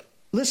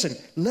 listen,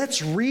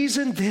 let's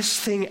reason this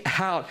thing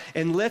out,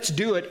 and let's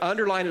do it.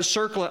 Underline it,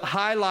 circle it,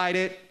 highlight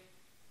it.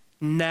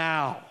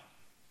 Now,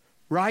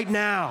 right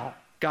now,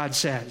 God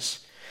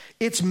says.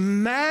 It's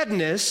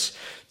madness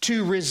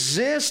to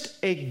resist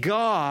a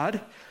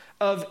God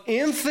of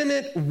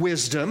infinite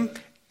wisdom,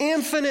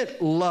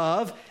 infinite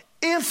love,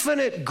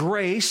 infinite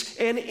grace,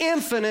 and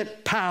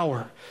infinite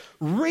power.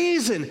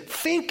 Reason,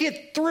 think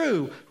it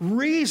through.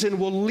 Reason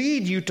will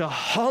lead you to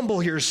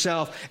humble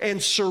yourself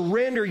and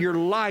surrender your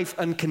life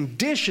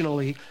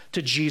unconditionally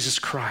to Jesus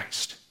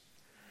Christ.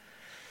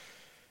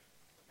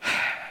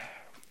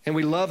 And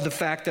we love the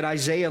fact that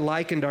Isaiah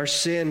likened our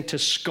sin to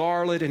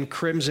scarlet and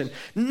crimson,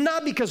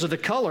 not because of the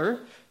color,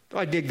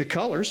 I dig the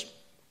colors,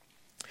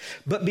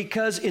 but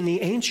because in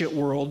the ancient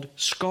world,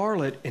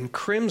 scarlet and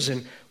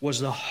crimson was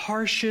the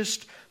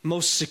harshest,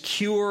 most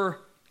secure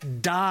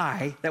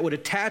dye that would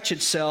attach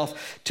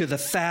itself to the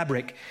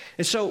fabric.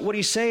 And so what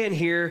he's saying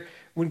here,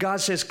 when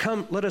God says,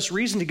 come, let us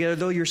reason together,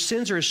 though your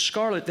sins are as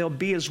scarlet, they'll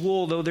be as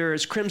wool, though they're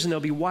as crimson, they'll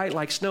be white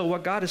like snow.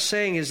 What God is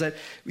saying is that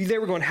they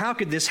were going, how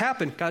could this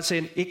happen? God's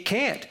saying, it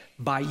can't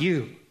by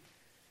you.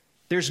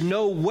 There's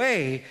no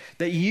way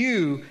that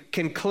you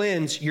can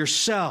cleanse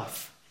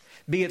yourself,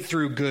 be it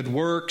through good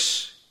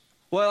works.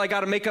 Well, I got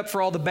to make up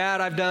for all the bad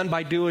I've done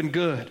by doing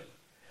good.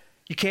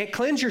 You can't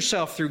cleanse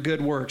yourself through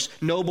good works,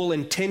 noble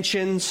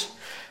intentions,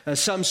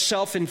 some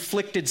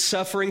self-inflicted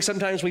suffering.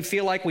 Sometimes we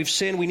feel like we've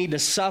sinned. We need to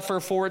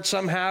suffer for it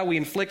somehow. We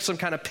inflict some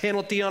kind of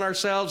penalty on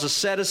ourselves,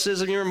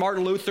 asceticism. You remember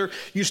Martin Luther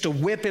used to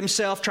whip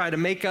himself, trying to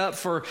make up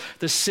for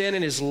the sin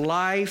in his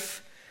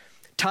life.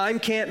 Time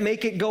can't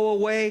make it go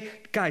away.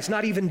 Guys,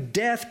 not even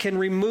death can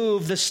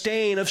remove the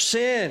stain of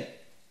sin.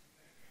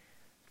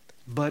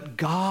 But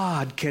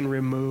God can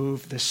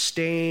remove the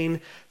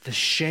stain, the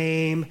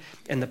shame,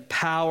 and the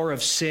power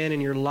of sin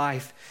in your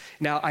life.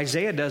 Now,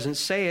 Isaiah doesn't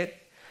say it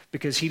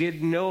because he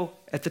didn't know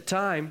at the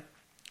time.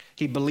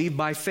 He believed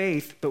by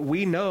faith, but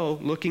we know,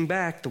 looking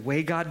back, the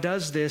way God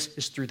does this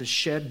is through the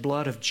shed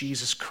blood of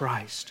Jesus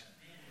Christ.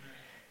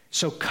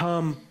 So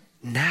come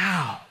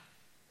now,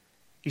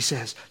 he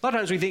says. A lot of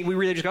times we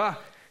really just go,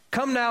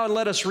 come now and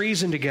let us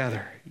reason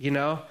together,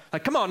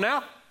 Like, come on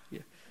now.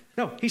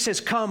 No, he says,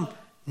 come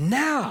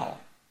now.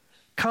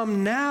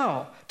 Come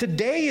now.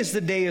 Today is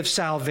the day of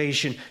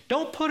salvation.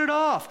 Don't put it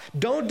off.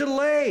 Don't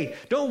delay.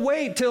 Don't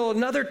wait till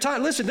another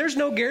time. Listen, there's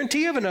no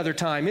guarantee of another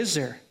time, is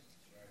there?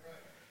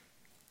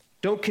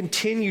 Don't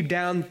continue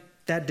down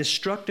that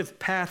destructive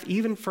path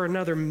even for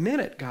another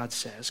minute, God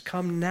says.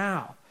 Come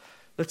now.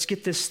 Let's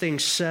get this thing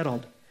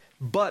settled.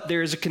 But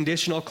there is a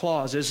conditional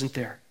clause, isn't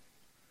there?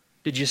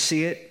 Did you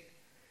see it?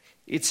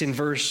 It's in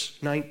verse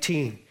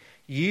 19.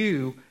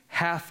 You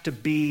have to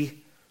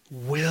be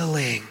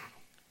willing.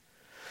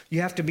 You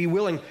have to be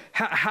willing.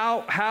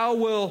 How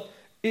will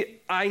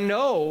it, I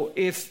know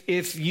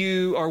if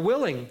you are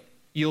willing,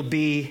 you'll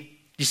be,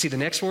 you see the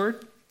next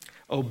word?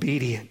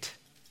 Obedient.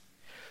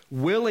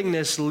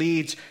 Willingness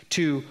leads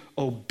to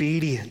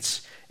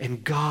obedience,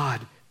 and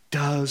God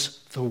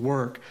does the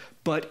work.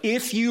 But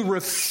if you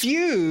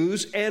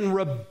refuse and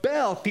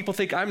rebel, people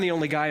think I'm the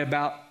only guy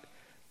about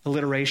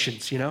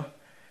alliterations,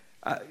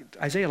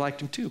 Isaiah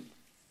liked him too.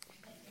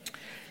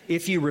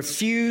 If you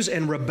refuse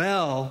and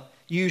rebel,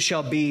 you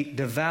shall be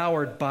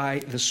devoured by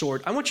the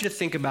sword. I want you to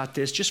think about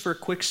this just for a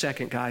quick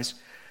second, guys.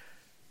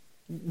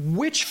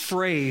 Which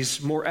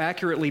phrase more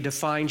accurately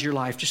defines your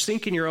life? Just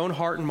think in your own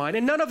heart and mind.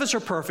 And none of us are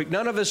perfect.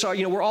 None of us are,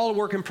 we're all a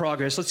work in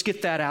progress. Let's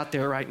get that out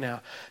there right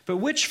now. But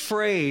which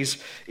phrase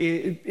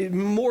it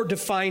more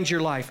defines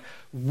your life?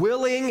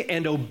 Willing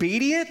and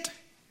obedient,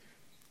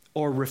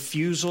 or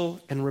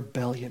refusal and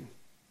rebellion?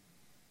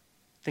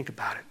 Think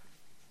about it.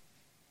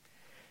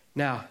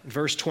 Now, in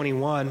verse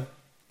 21,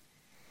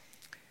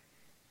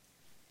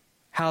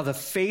 how the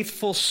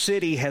faithful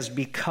city has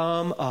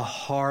become a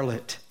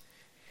harlot.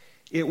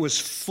 It was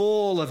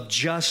full of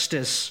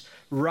justice,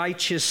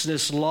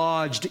 righteousness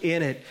lodged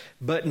in it,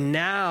 but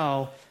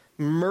now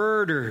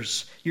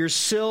murders. Your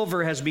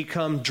silver has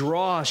become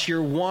dross,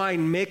 your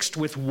wine mixed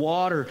with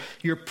water.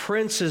 Your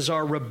princes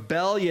are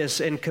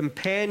rebellious and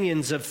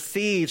companions of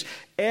thieves.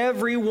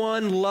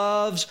 Everyone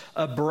loves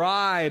a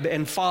bribe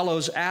and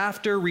follows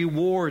after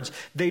rewards.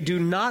 They do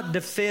not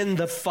defend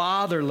the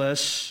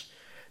fatherless,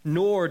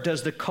 nor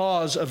does the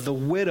cause of the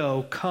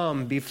widow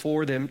come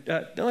before them.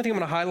 The only thing I'm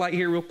going to highlight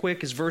here real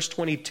quick is verse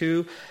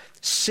 22.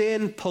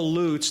 Sin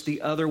pollutes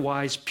the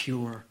otherwise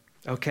pure.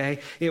 Okay?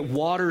 It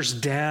waters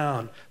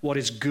down what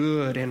is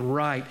good and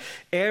right.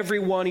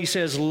 Everyone, he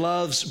says,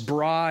 loves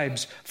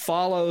bribes,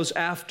 follows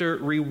after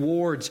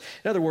rewards.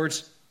 In other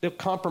words, they'll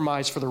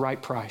compromise for the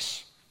right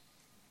price.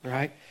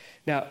 Right?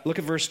 Now, look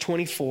at verse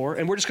 24,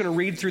 and we're just going to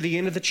read through the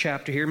end of the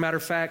chapter here. Matter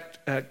of fact,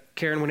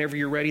 Karen, whenever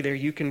you're ready there,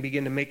 you can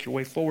begin to make your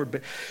way forward,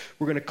 but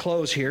we're going to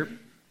close here.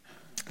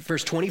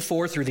 Verse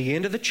 24 through the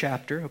end of the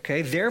chapter,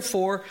 okay?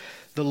 Therefore,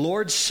 the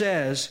Lord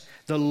says,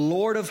 the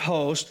Lord of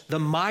hosts, the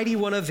mighty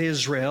one of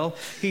Israel,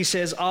 he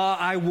says,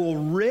 I will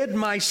rid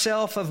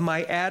myself of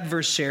my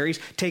adversaries,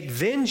 take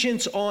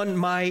vengeance on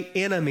my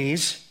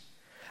enemies.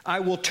 I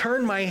will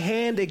turn my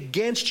hand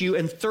against you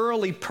and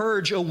thoroughly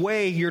purge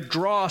away your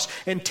dross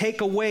and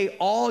take away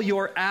all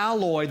your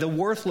alloy, the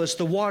worthless,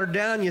 the watered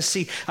down, you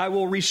see. I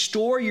will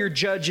restore your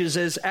judges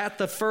as at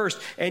the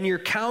first and your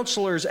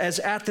counselors as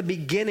at the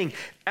beginning.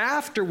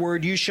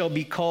 Afterward, you shall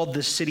be called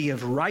the city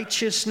of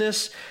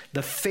righteousness,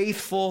 the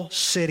faithful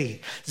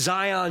city.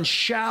 Zion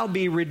shall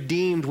be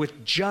redeemed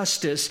with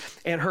justice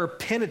and her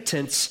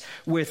penitents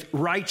with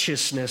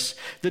righteousness.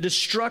 The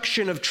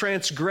destruction of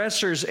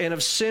transgressors and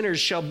of sinners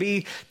shall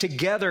be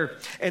together,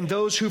 and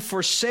those who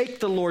forsake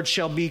the Lord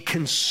shall be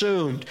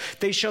consumed.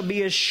 They shall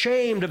be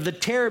ashamed of the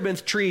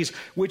terebinth trees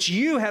which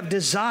you have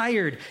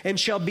desired, and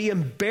shall be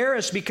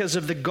embarrassed because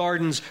of the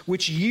gardens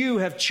which you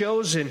have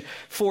chosen.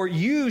 For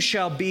you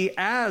shall be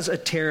as a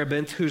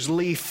terebinth whose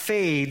leaf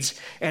fades,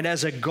 and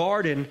as a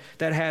garden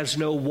that has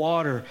no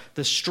water.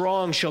 The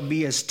strong shall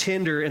be as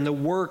tinder, and the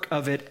work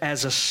of it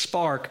as a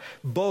spark.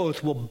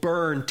 Both will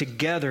burn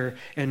together,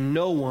 and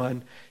no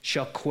one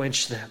shall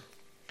quench them.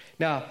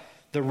 Now,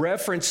 the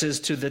references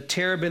to the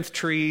terebinth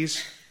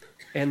trees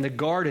and the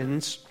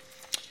gardens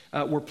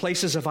were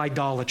places of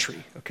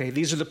idolatry. Okay,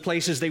 these are the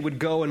places they would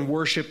go and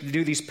worship,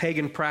 do these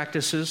pagan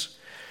practices.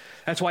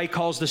 That's why he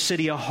calls the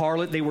city a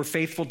harlot. They were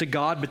faithful to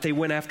God, but they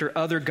went after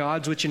other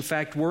gods, which in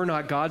fact were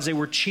not gods. They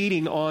were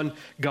cheating on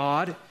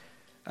God.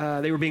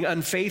 They were being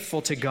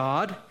unfaithful to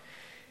God.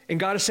 And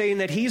God is saying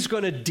that he's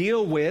going to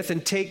deal with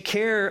and take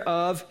care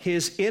of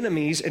his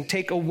enemies and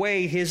take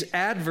away his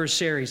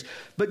adversaries.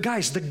 But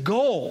guys, the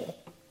goal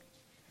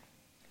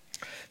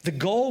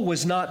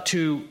was not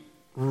to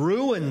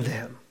ruin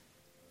them.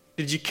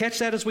 Did you catch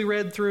that as we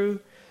read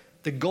through?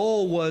 The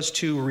goal was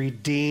to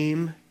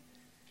redeem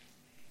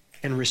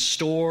and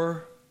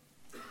restore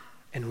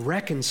and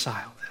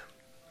reconcile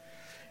them.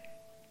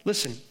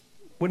 Listen,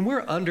 when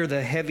we're under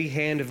the heavy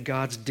hand of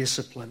God's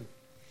discipline,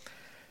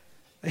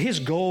 his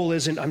goal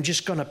isn't, I'm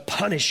just going to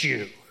punish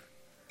you.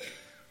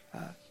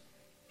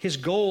 His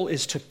goal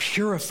is to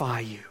purify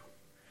you,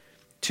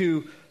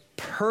 to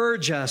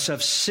purge us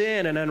of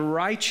sin and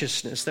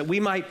unrighteousness, that we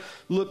might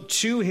look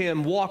to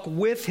him, walk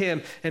with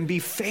him, and be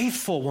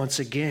faithful once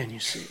again, you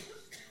see.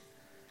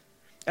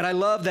 And I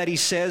love that he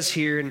says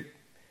here, and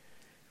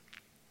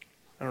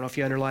I don't know if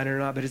you underline it or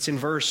not, but it's in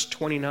verse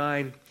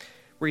 29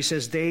 where he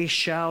says, they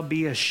shall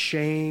be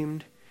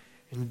ashamed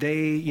and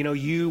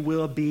you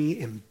will be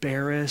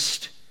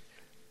embarrassed.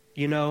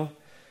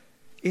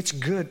 It's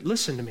good.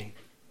 Listen to me.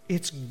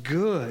 It's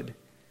good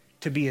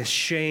to be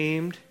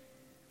ashamed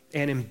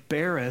and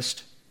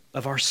embarrassed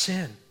of our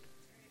sin.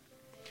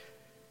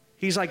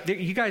 He's like,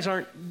 you guys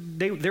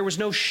there was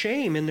no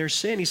shame in their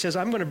sin. He says,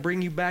 I'm going to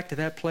bring you back to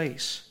that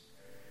place.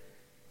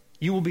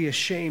 You will be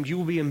ashamed. You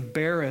will be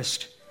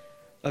embarrassed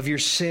of your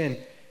sin.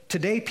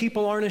 Today,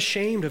 people aren't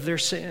ashamed of their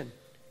sin.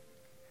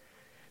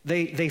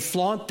 They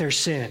flaunt their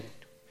sin,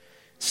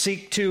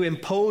 seek to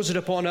impose it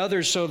upon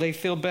others so they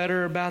feel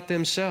better about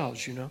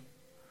themselves,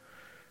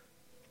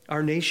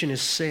 Our nation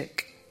is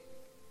sick,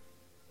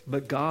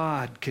 but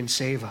God can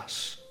save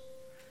us.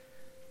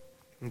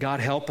 And God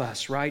help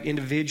us, right?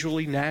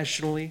 Individually,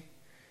 nationally,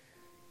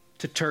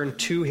 to turn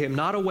to him,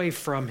 not away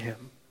from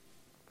him.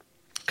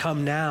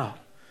 Come now.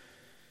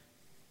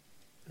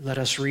 Let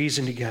us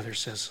reason together,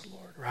 says the Lord.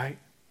 Right?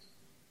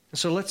 And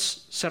so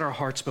let's set our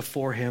hearts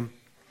before him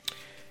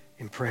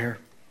in prayer.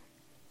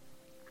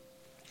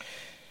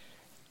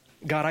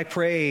 God, I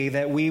pray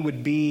that we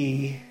would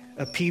be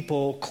a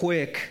people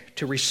quick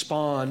to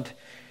respond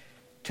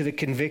to the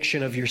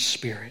conviction of your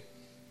Spirit.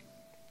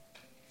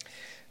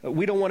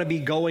 We don't want to be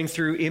going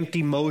through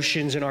empty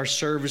motions in our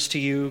service to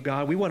you,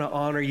 God. We want to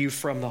honor you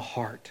from the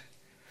heart.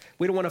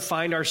 We don't want to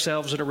find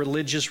ourselves in a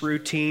religious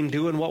routine,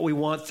 doing what we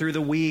want through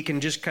the week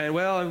and just kind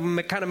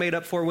of made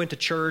up for it, went to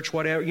church,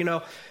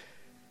 whatever,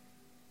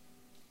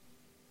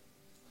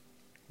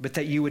 But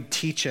that you would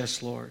teach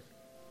us, Lord.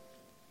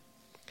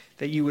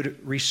 That you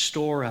would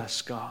restore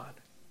us, God.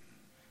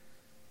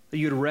 That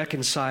you would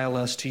reconcile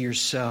us to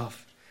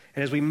yourself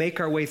And as we make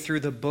our way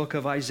through the book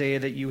of Isaiah,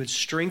 that you would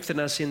strengthen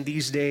us in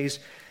these days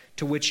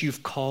to which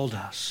you've called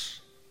us.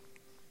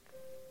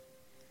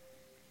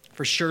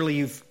 For surely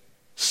you've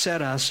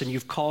set us and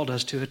you've called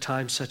us to a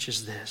time such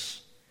as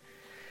this,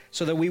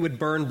 so that we would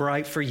burn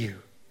bright for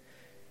you,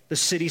 the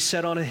city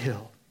set on a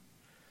hill,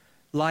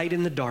 light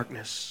in the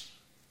darkness,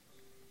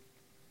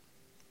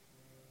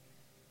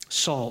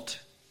 salt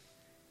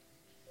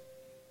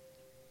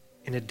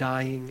in a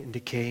dying and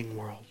decaying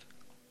world.